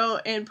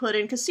Mordo and put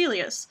in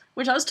Caecilius,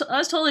 which I was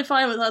totally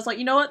fine with. I was like,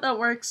 you know what, that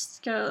works,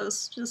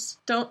 because just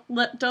don't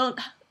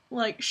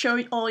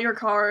show all your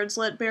cards,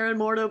 let Baron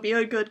Mordo be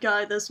a good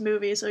guy this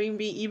movie so he can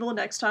be evil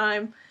next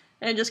time.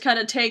 And just kind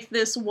of take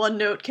this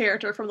one-note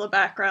character from the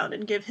background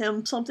and give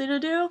him something to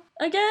do.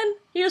 Again,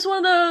 he was one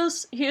of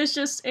those, he was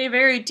just a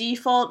very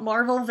default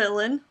Marvel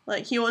villain.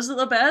 Like, he wasn't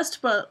the best,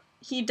 but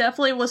he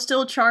definitely was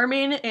still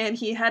charming, and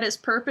he had his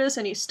purpose,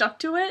 and he stuck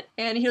to it.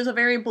 And he was a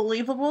very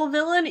believable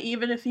villain,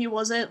 even if he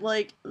wasn't,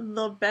 like,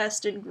 the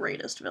best and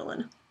greatest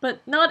villain.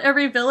 But not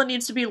every villain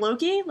needs to be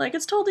Loki. Like,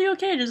 it's totally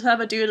okay to just have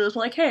a dude who's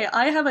like, hey,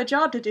 I have a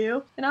job to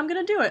do, and I'm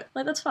gonna do it.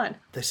 Like, that's fine.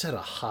 They set a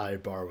high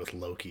bar with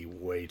Loki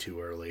way too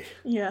early.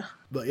 Yeah.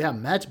 But yeah,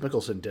 Mads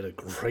Mikkelsen did a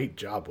great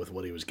job with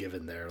what he was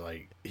given there.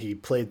 Like, he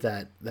played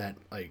that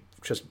like,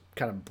 just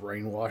kind of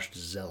brainwashed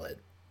zealot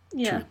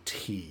to a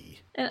T.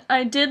 And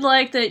I did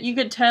like that you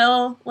could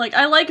tell, like,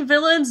 I like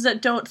villains that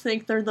don't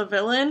think they're the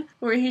villain,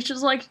 where he's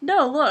just like,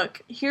 no,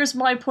 look, here's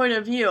my point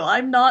of view.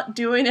 I'm not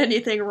doing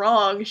anything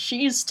wrong.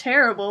 She's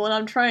terrible and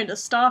I'm trying to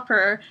stop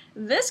her.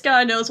 This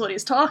guy knows what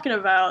he's talking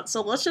about,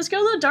 so let's just go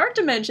to the Dark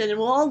Dimension and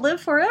we'll all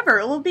live forever.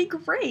 It will be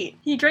great.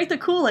 He drank the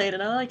Kool-Aid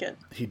and I like it.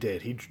 He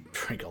did. He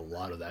drank a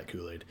lot of that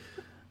Kool-Aid.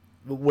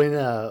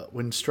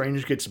 When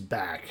Strange gets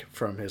back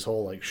from his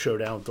whole, like,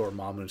 showdown with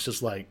Dormammu, it's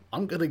just like,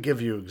 I'm gonna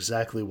give you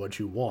exactly what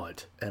you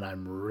want, and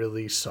I'm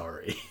really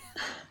sorry.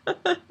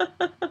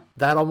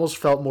 That almost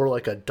felt more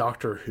like a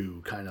Doctor Who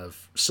kind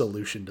of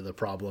solution to the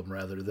problem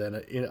rather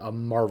than a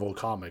Marvel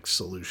Comics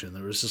solution.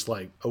 There was just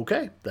like,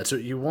 okay, that's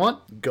what you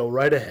want, go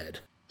right ahead.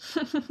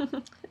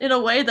 In a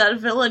way, that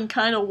villain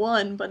kind of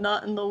won, but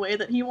not in the way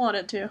that he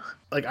wanted to.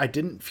 Like, I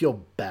didn't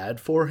feel bad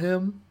for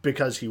him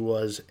because he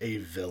was a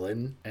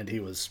villain, and he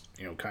was,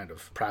 kind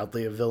of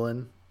proudly a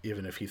villain,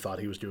 even if he thought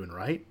he was doing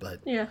right. But,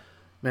 yeah,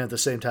 man, at the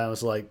same time, I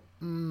was like,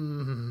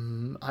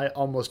 I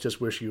almost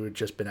just wish you had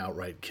just been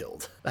outright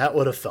killed. That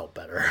would have felt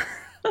better.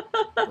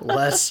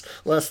 less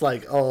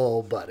like,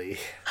 oh, buddy.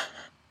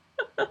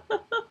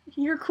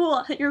 Your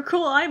cool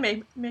eye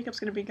makeup's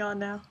gonna be gone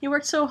now. He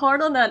worked so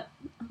hard on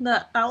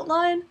that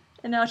outline,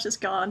 and now it's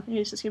just gone.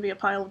 He's just gonna be a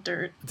pile of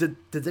dirt. Did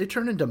they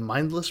turn into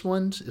mindless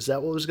ones? Is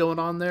that what was going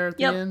on there at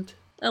the end?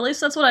 At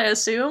least that's what I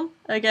assume.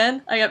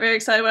 Again, I got very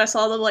excited when I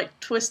saw them, like,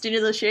 twist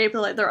into the shape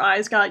and, like, their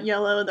eyes got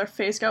yellow and their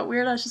face got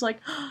weird. I was just like,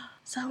 oh,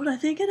 is that what I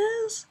think it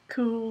is?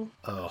 Cool.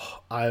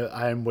 Oh,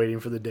 I'm waiting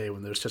for the day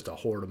when there's just a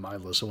horde of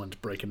mindless ones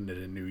breaking it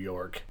in New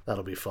York.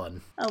 That'll be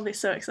fun. I'll be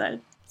so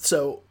excited.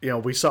 So,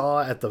 we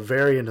saw at the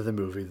very end of the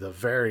movie, the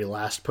very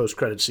last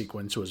post-credit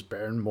sequence was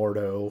Baron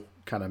Mordo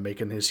kind of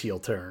making his heel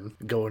turn,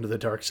 going to the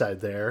dark side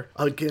there,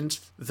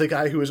 against the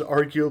guy who is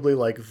arguably,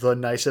 like, the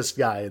nicest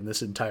guy in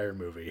this entire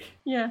movie.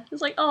 Yeah,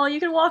 he's like, oh, you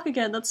can walk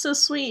again, that's so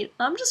sweet.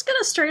 I'm just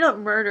gonna straight up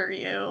murder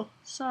you.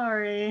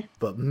 Sorry.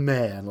 But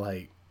man,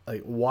 like,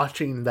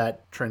 watching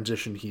that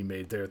transition he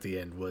made there at the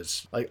end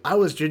was, like, I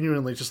was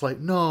genuinely just like,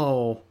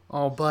 no,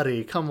 oh,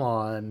 buddy, come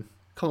on,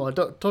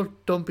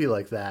 don't be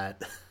like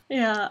that.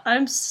 Yeah,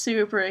 I'm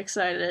super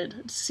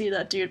excited to see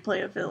that dude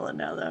play a villain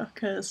now, though,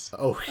 because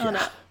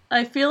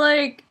I feel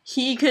like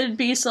he could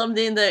be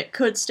something that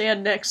could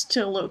stand next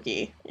to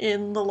Loki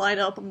in the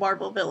lineup of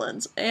Marvel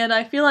villains, and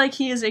I feel like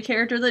he is a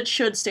character that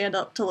should stand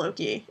up to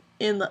Loki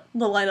in the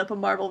lineup of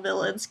Marvel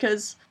villains,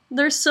 because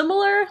they're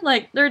similar,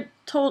 like, they're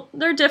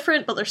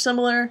different, but they're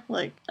similar.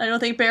 Like, I don't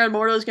think Baron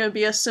Mordo is going to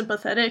be as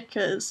sympathetic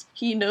because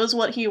he knows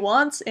what he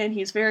wants and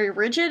he's very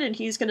rigid and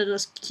he's going to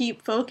just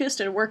keep focused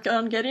and work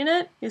on getting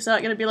it. He's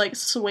not going to be, like,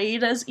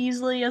 swayed as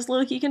easily as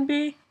Loki can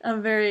be.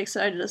 I'm very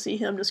excited to see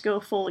him just go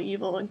full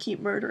evil and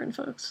keep murdering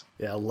folks.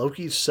 Yeah,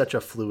 Loki's such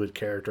a fluid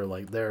character.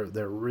 Like, they're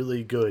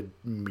really good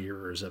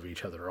mirrors of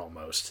each other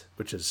almost,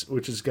 which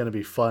is going to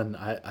be fun.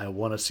 I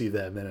want to see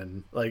them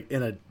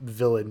in a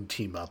villain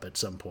team up at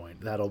some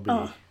point. That'll be...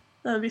 Oh.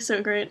 That would be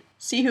so great.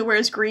 See who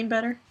wears green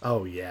better.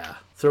 Oh, yeah.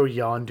 Throw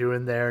Yondu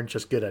in there and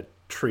just get a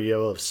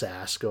trio of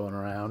sass going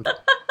around.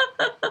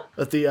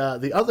 But the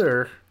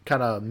other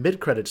kind of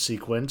mid-credit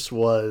sequence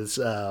was,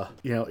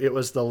 it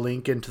was the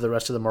link into the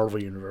rest of the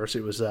Marvel Universe.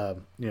 It was,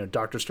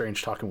 Doctor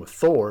Strange talking with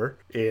Thor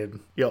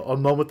in, a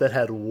moment that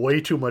had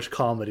way too much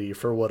comedy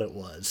for what it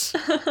was.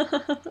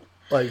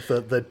 Like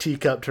the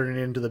teacup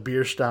turning into the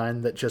beer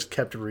stein that just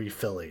kept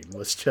refilling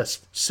was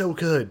just so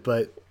good.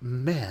 But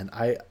man,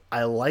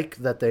 I like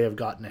that they have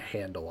gotten a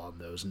handle on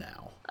those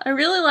now. I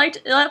really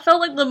liked that. Felt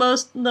like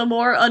the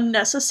more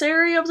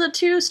unnecessary of the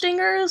two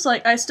stingers.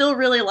 Like, I still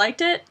really liked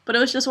it, but it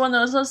was just one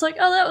of those I was like,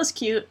 oh, that was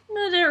cute.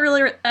 It didn't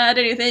really add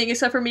anything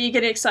except for me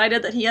getting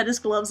excited that he had his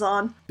gloves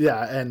on.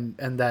 Yeah, and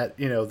that,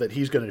 that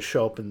he's going to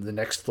show up in the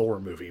next Thor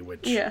movie,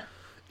 which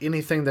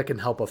anything that can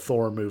help a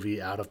Thor movie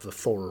out of the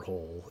Thor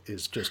hole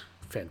is just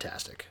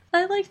fantastic.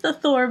 I like the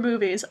Thor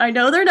movies. I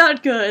know they're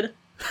not good,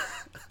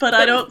 but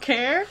I don't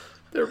care.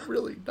 They're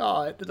really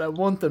not, and I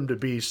want them to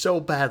be so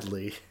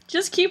badly.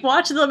 Just keep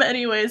watching them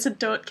anyways and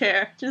don't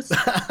care. Just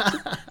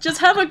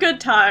have a good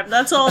time.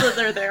 That's all that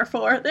they're there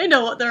for. They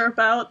know what they're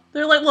about.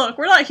 They're like, look,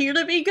 we're not here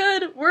to be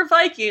good. We're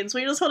Vikings.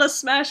 We just want to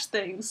smash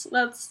things.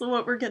 That's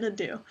what we're gonna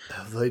do.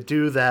 They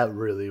do that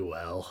really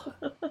well.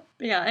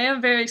 Yeah, I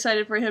am very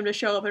excited for him to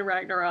show up in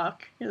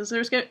Ragnarok. Because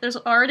there's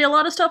already a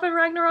lot of stuff in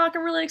Ragnarok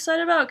I'm really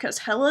excited about, because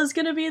Hela's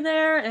gonna be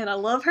there, and I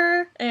love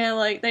her. And,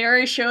 like, they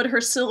already showed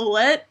her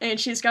silhouette, and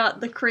she's got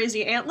the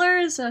crazy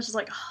antlers, and I was just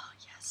like, oh,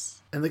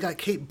 yes. And they got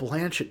Cate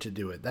Blanchett to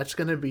do it. That's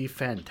gonna be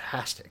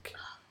fantastic.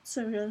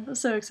 So good. I'm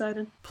so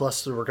excited.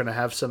 Plus, we're going to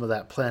have some of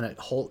that Planet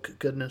Hulk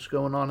goodness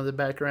going on in the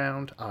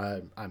background.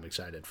 I'm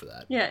excited for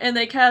that. Yeah, and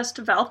they cast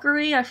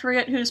Valkyrie. I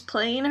forget who's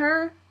playing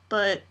her,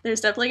 but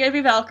there's definitely going to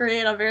be Valkyrie,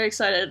 and I'm very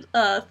excited.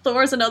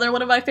 Thor's another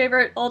one of my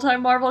favorite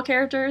all-time Marvel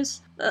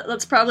characters.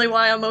 That's probably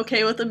why I'm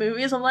okay with the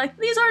movies. I'm like,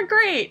 these aren't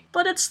great,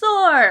 but it's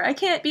Thor. I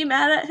can't be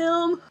mad at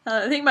him.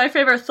 I think my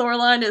favorite Thor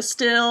line is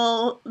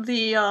still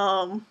the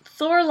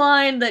Thor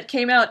line that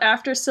came out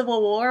after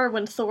Civil War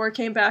when Thor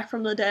came back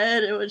from the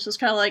dead. It was just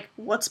kind of like,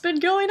 what's been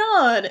going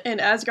on? And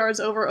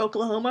Asgard's over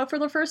Oklahoma for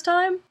the first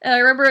time. And I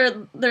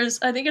remember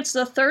I think it's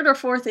the 3rd or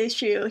 4th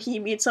issue, he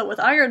meets up with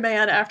Iron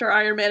Man after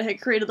Iron Man had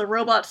created the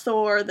robot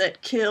Thor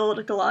that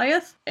killed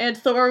Goliath. And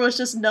Thor was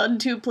just none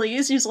too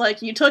pleased. He's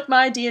like, you took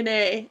my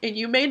DNA and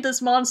you made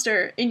this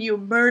monster and you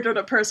murdered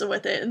a person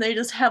with it. And they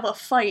just have a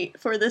fight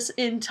for this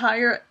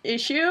entire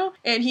issue.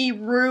 And he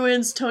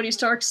ruins Tony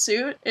Stark's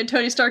suit. And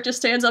Tony Stark just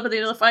stands up at the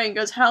end of the fight and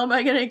goes, how am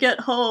I gonna get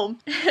home?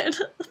 And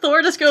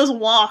Thor just goes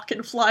walk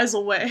and flies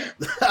away.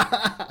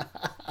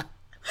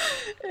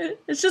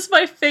 It's just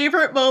my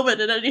favorite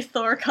moment in any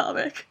Thor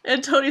comic.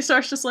 And Tony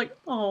Stark's just like,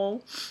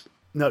 oh.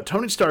 No,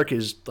 Tony Stark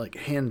is, like,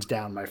 hands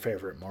down my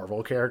favorite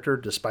Marvel character,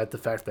 despite the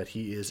fact that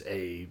he is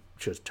a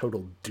just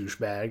total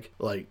douchebag,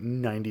 like,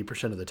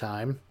 90% of the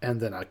time, and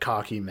then a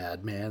cocky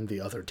madman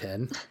the other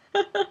 10.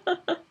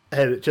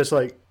 And it's just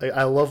like,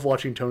 I love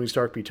watching Tony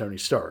Stark be Tony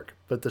Stark,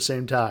 but at the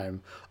same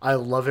time, I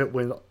love it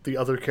when the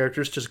other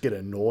characters just get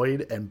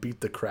annoyed and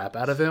beat the crap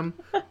out of him,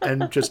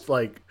 and just,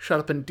 like, shut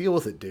up and deal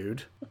with it,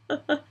 dude.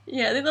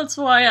 Yeah, I think that's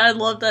why I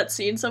love that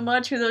scene so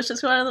much, because it was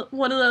just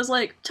one of those,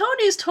 like,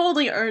 Tony's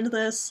totally earned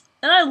this.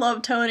 And I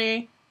love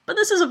Tony, but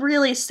this is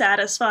really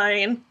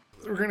satisfying.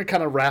 We're going to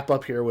kind of wrap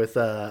up here with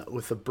a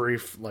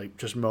brief, like,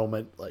 just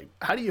moment. Like,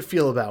 how do you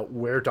feel about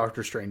where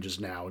Doctor Strange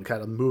is now and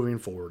kind of moving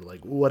forward?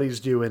 Like, what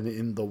he's doing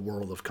in the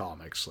world of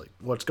comics? Like,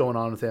 what's going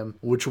on with him?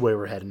 Which way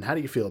we're heading? How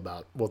do you feel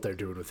about what they're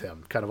doing with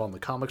him? Kind of on the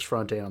comics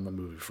front and on the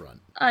movie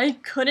front. I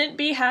couldn't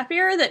be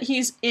happier that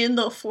he's in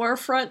the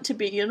forefront to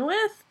begin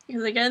with.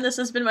 Because again, this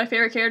has been my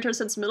favorite character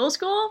since middle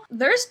school.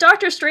 There's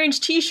Doctor Strange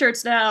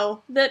t-shirts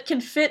now that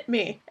can fit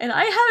me. And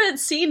I haven't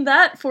seen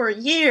that for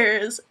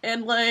years.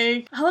 And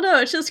like, I don't know,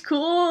 it's just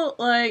cool.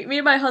 Like, me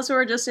and my husband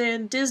were just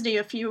in Disney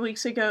a few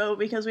weeks ago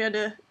because we had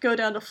to go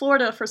down to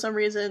Florida for some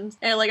reason.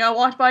 And like, I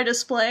walked by a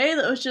display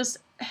that was just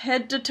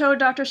head to toe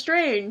Doctor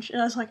Strange. And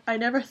I was like, I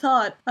never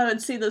thought I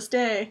would see this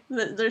day.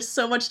 There's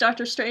so much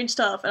Doctor Strange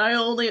stuff, and I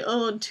only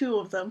own 2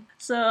 of them.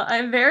 So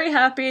I'm very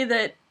happy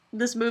that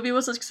this movie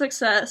was a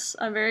success.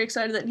 I'm very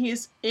excited that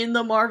he's in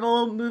the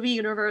Marvel movie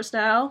universe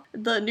now.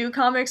 The new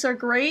comics are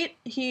great.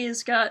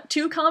 He's got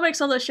 2 comics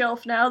on the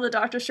shelf now, the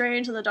Doctor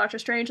Strange and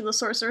the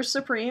Sorcerer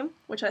Supreme,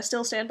 which I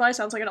still stand by.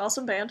 Sounds like an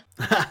awesome band.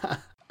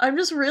 I'm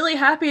just really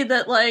happy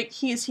that, like,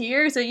 he's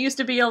here, because it used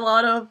to be a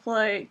lot of,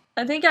 like,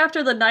 I think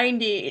after the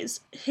 90s,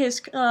 his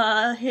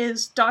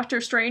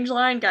Doctor Strange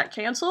line got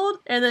canceled,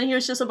 and then he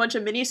was just a bunch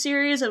of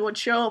miniseries and would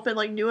show up in,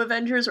 like, New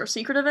Avengers or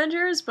Secret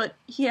Avengers, but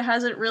he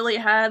hasn't really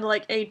had,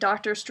 like, a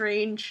Doctor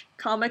Strange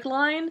comic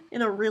line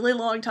in a really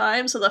long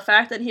time, so the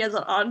fact that he has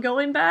an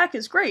ongoing back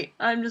is great.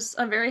 I'm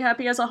very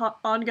happy he has an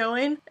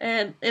ongoing,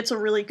 and it's a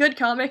really good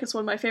comic. It's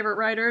one of my favorite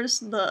writers.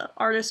 The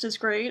artist is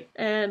great,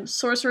 and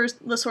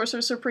the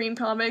Sorcerer Supreme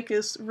comic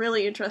is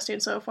really interesting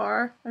so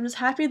far. I'm just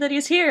happy that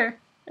he's here.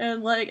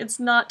 And, like, it's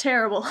not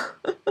terrible.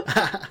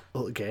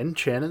 Well, again,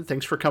 Shannon,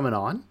 thanks for coming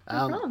on.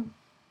 No problem.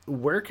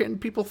 Where can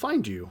people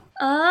find you?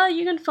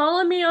 You can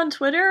follow me on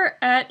Twitter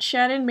at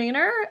Shannon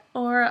Maynor,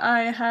 or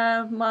I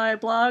have my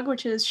blog,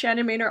 which is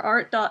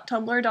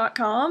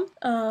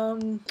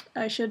shannonmaynorart.tumblr.com.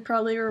 I should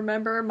probably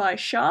remember my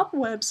shop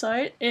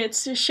website.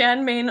 It's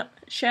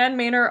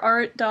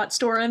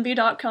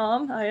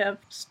shannmaynorart.storeenvy.com. I have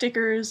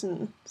stickers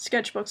and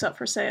sketchbooks up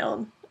for sale,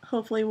 and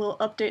hopefully we'll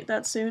update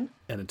that soon.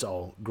 And it's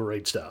all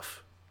great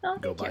stuff. Oh,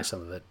 Go buy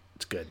some of it.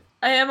 It's good.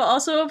 I am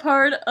also a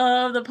part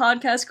of the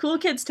podcast Cool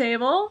Kids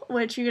Table,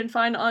 which you can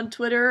find on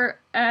Twitter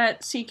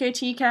at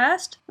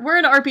CKTcast. We're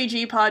an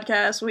RPG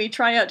podcast. We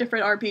try out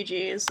different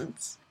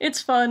RPGs.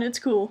 It's fun. It's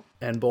cool.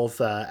 And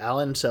both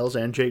Alan Sells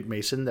and Jake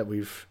Mason that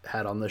we've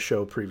had on the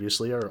show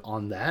previously are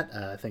on that.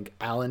 I think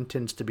Alan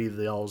tends to be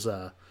the y'all's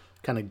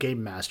kind of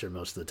game master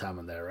most of the time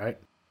on there, right?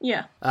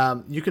 Yeah.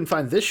 You can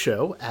find this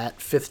show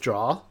at Fifth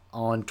Draw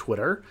on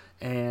Twitter,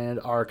 and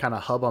our kind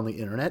of hub on the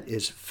internet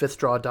is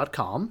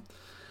fifthdraw.com.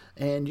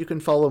 And you can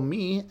follow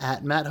me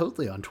at Matt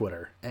Hoatley on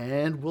Twitter.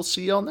 And we'll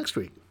see y'all next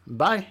week.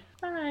 Bye.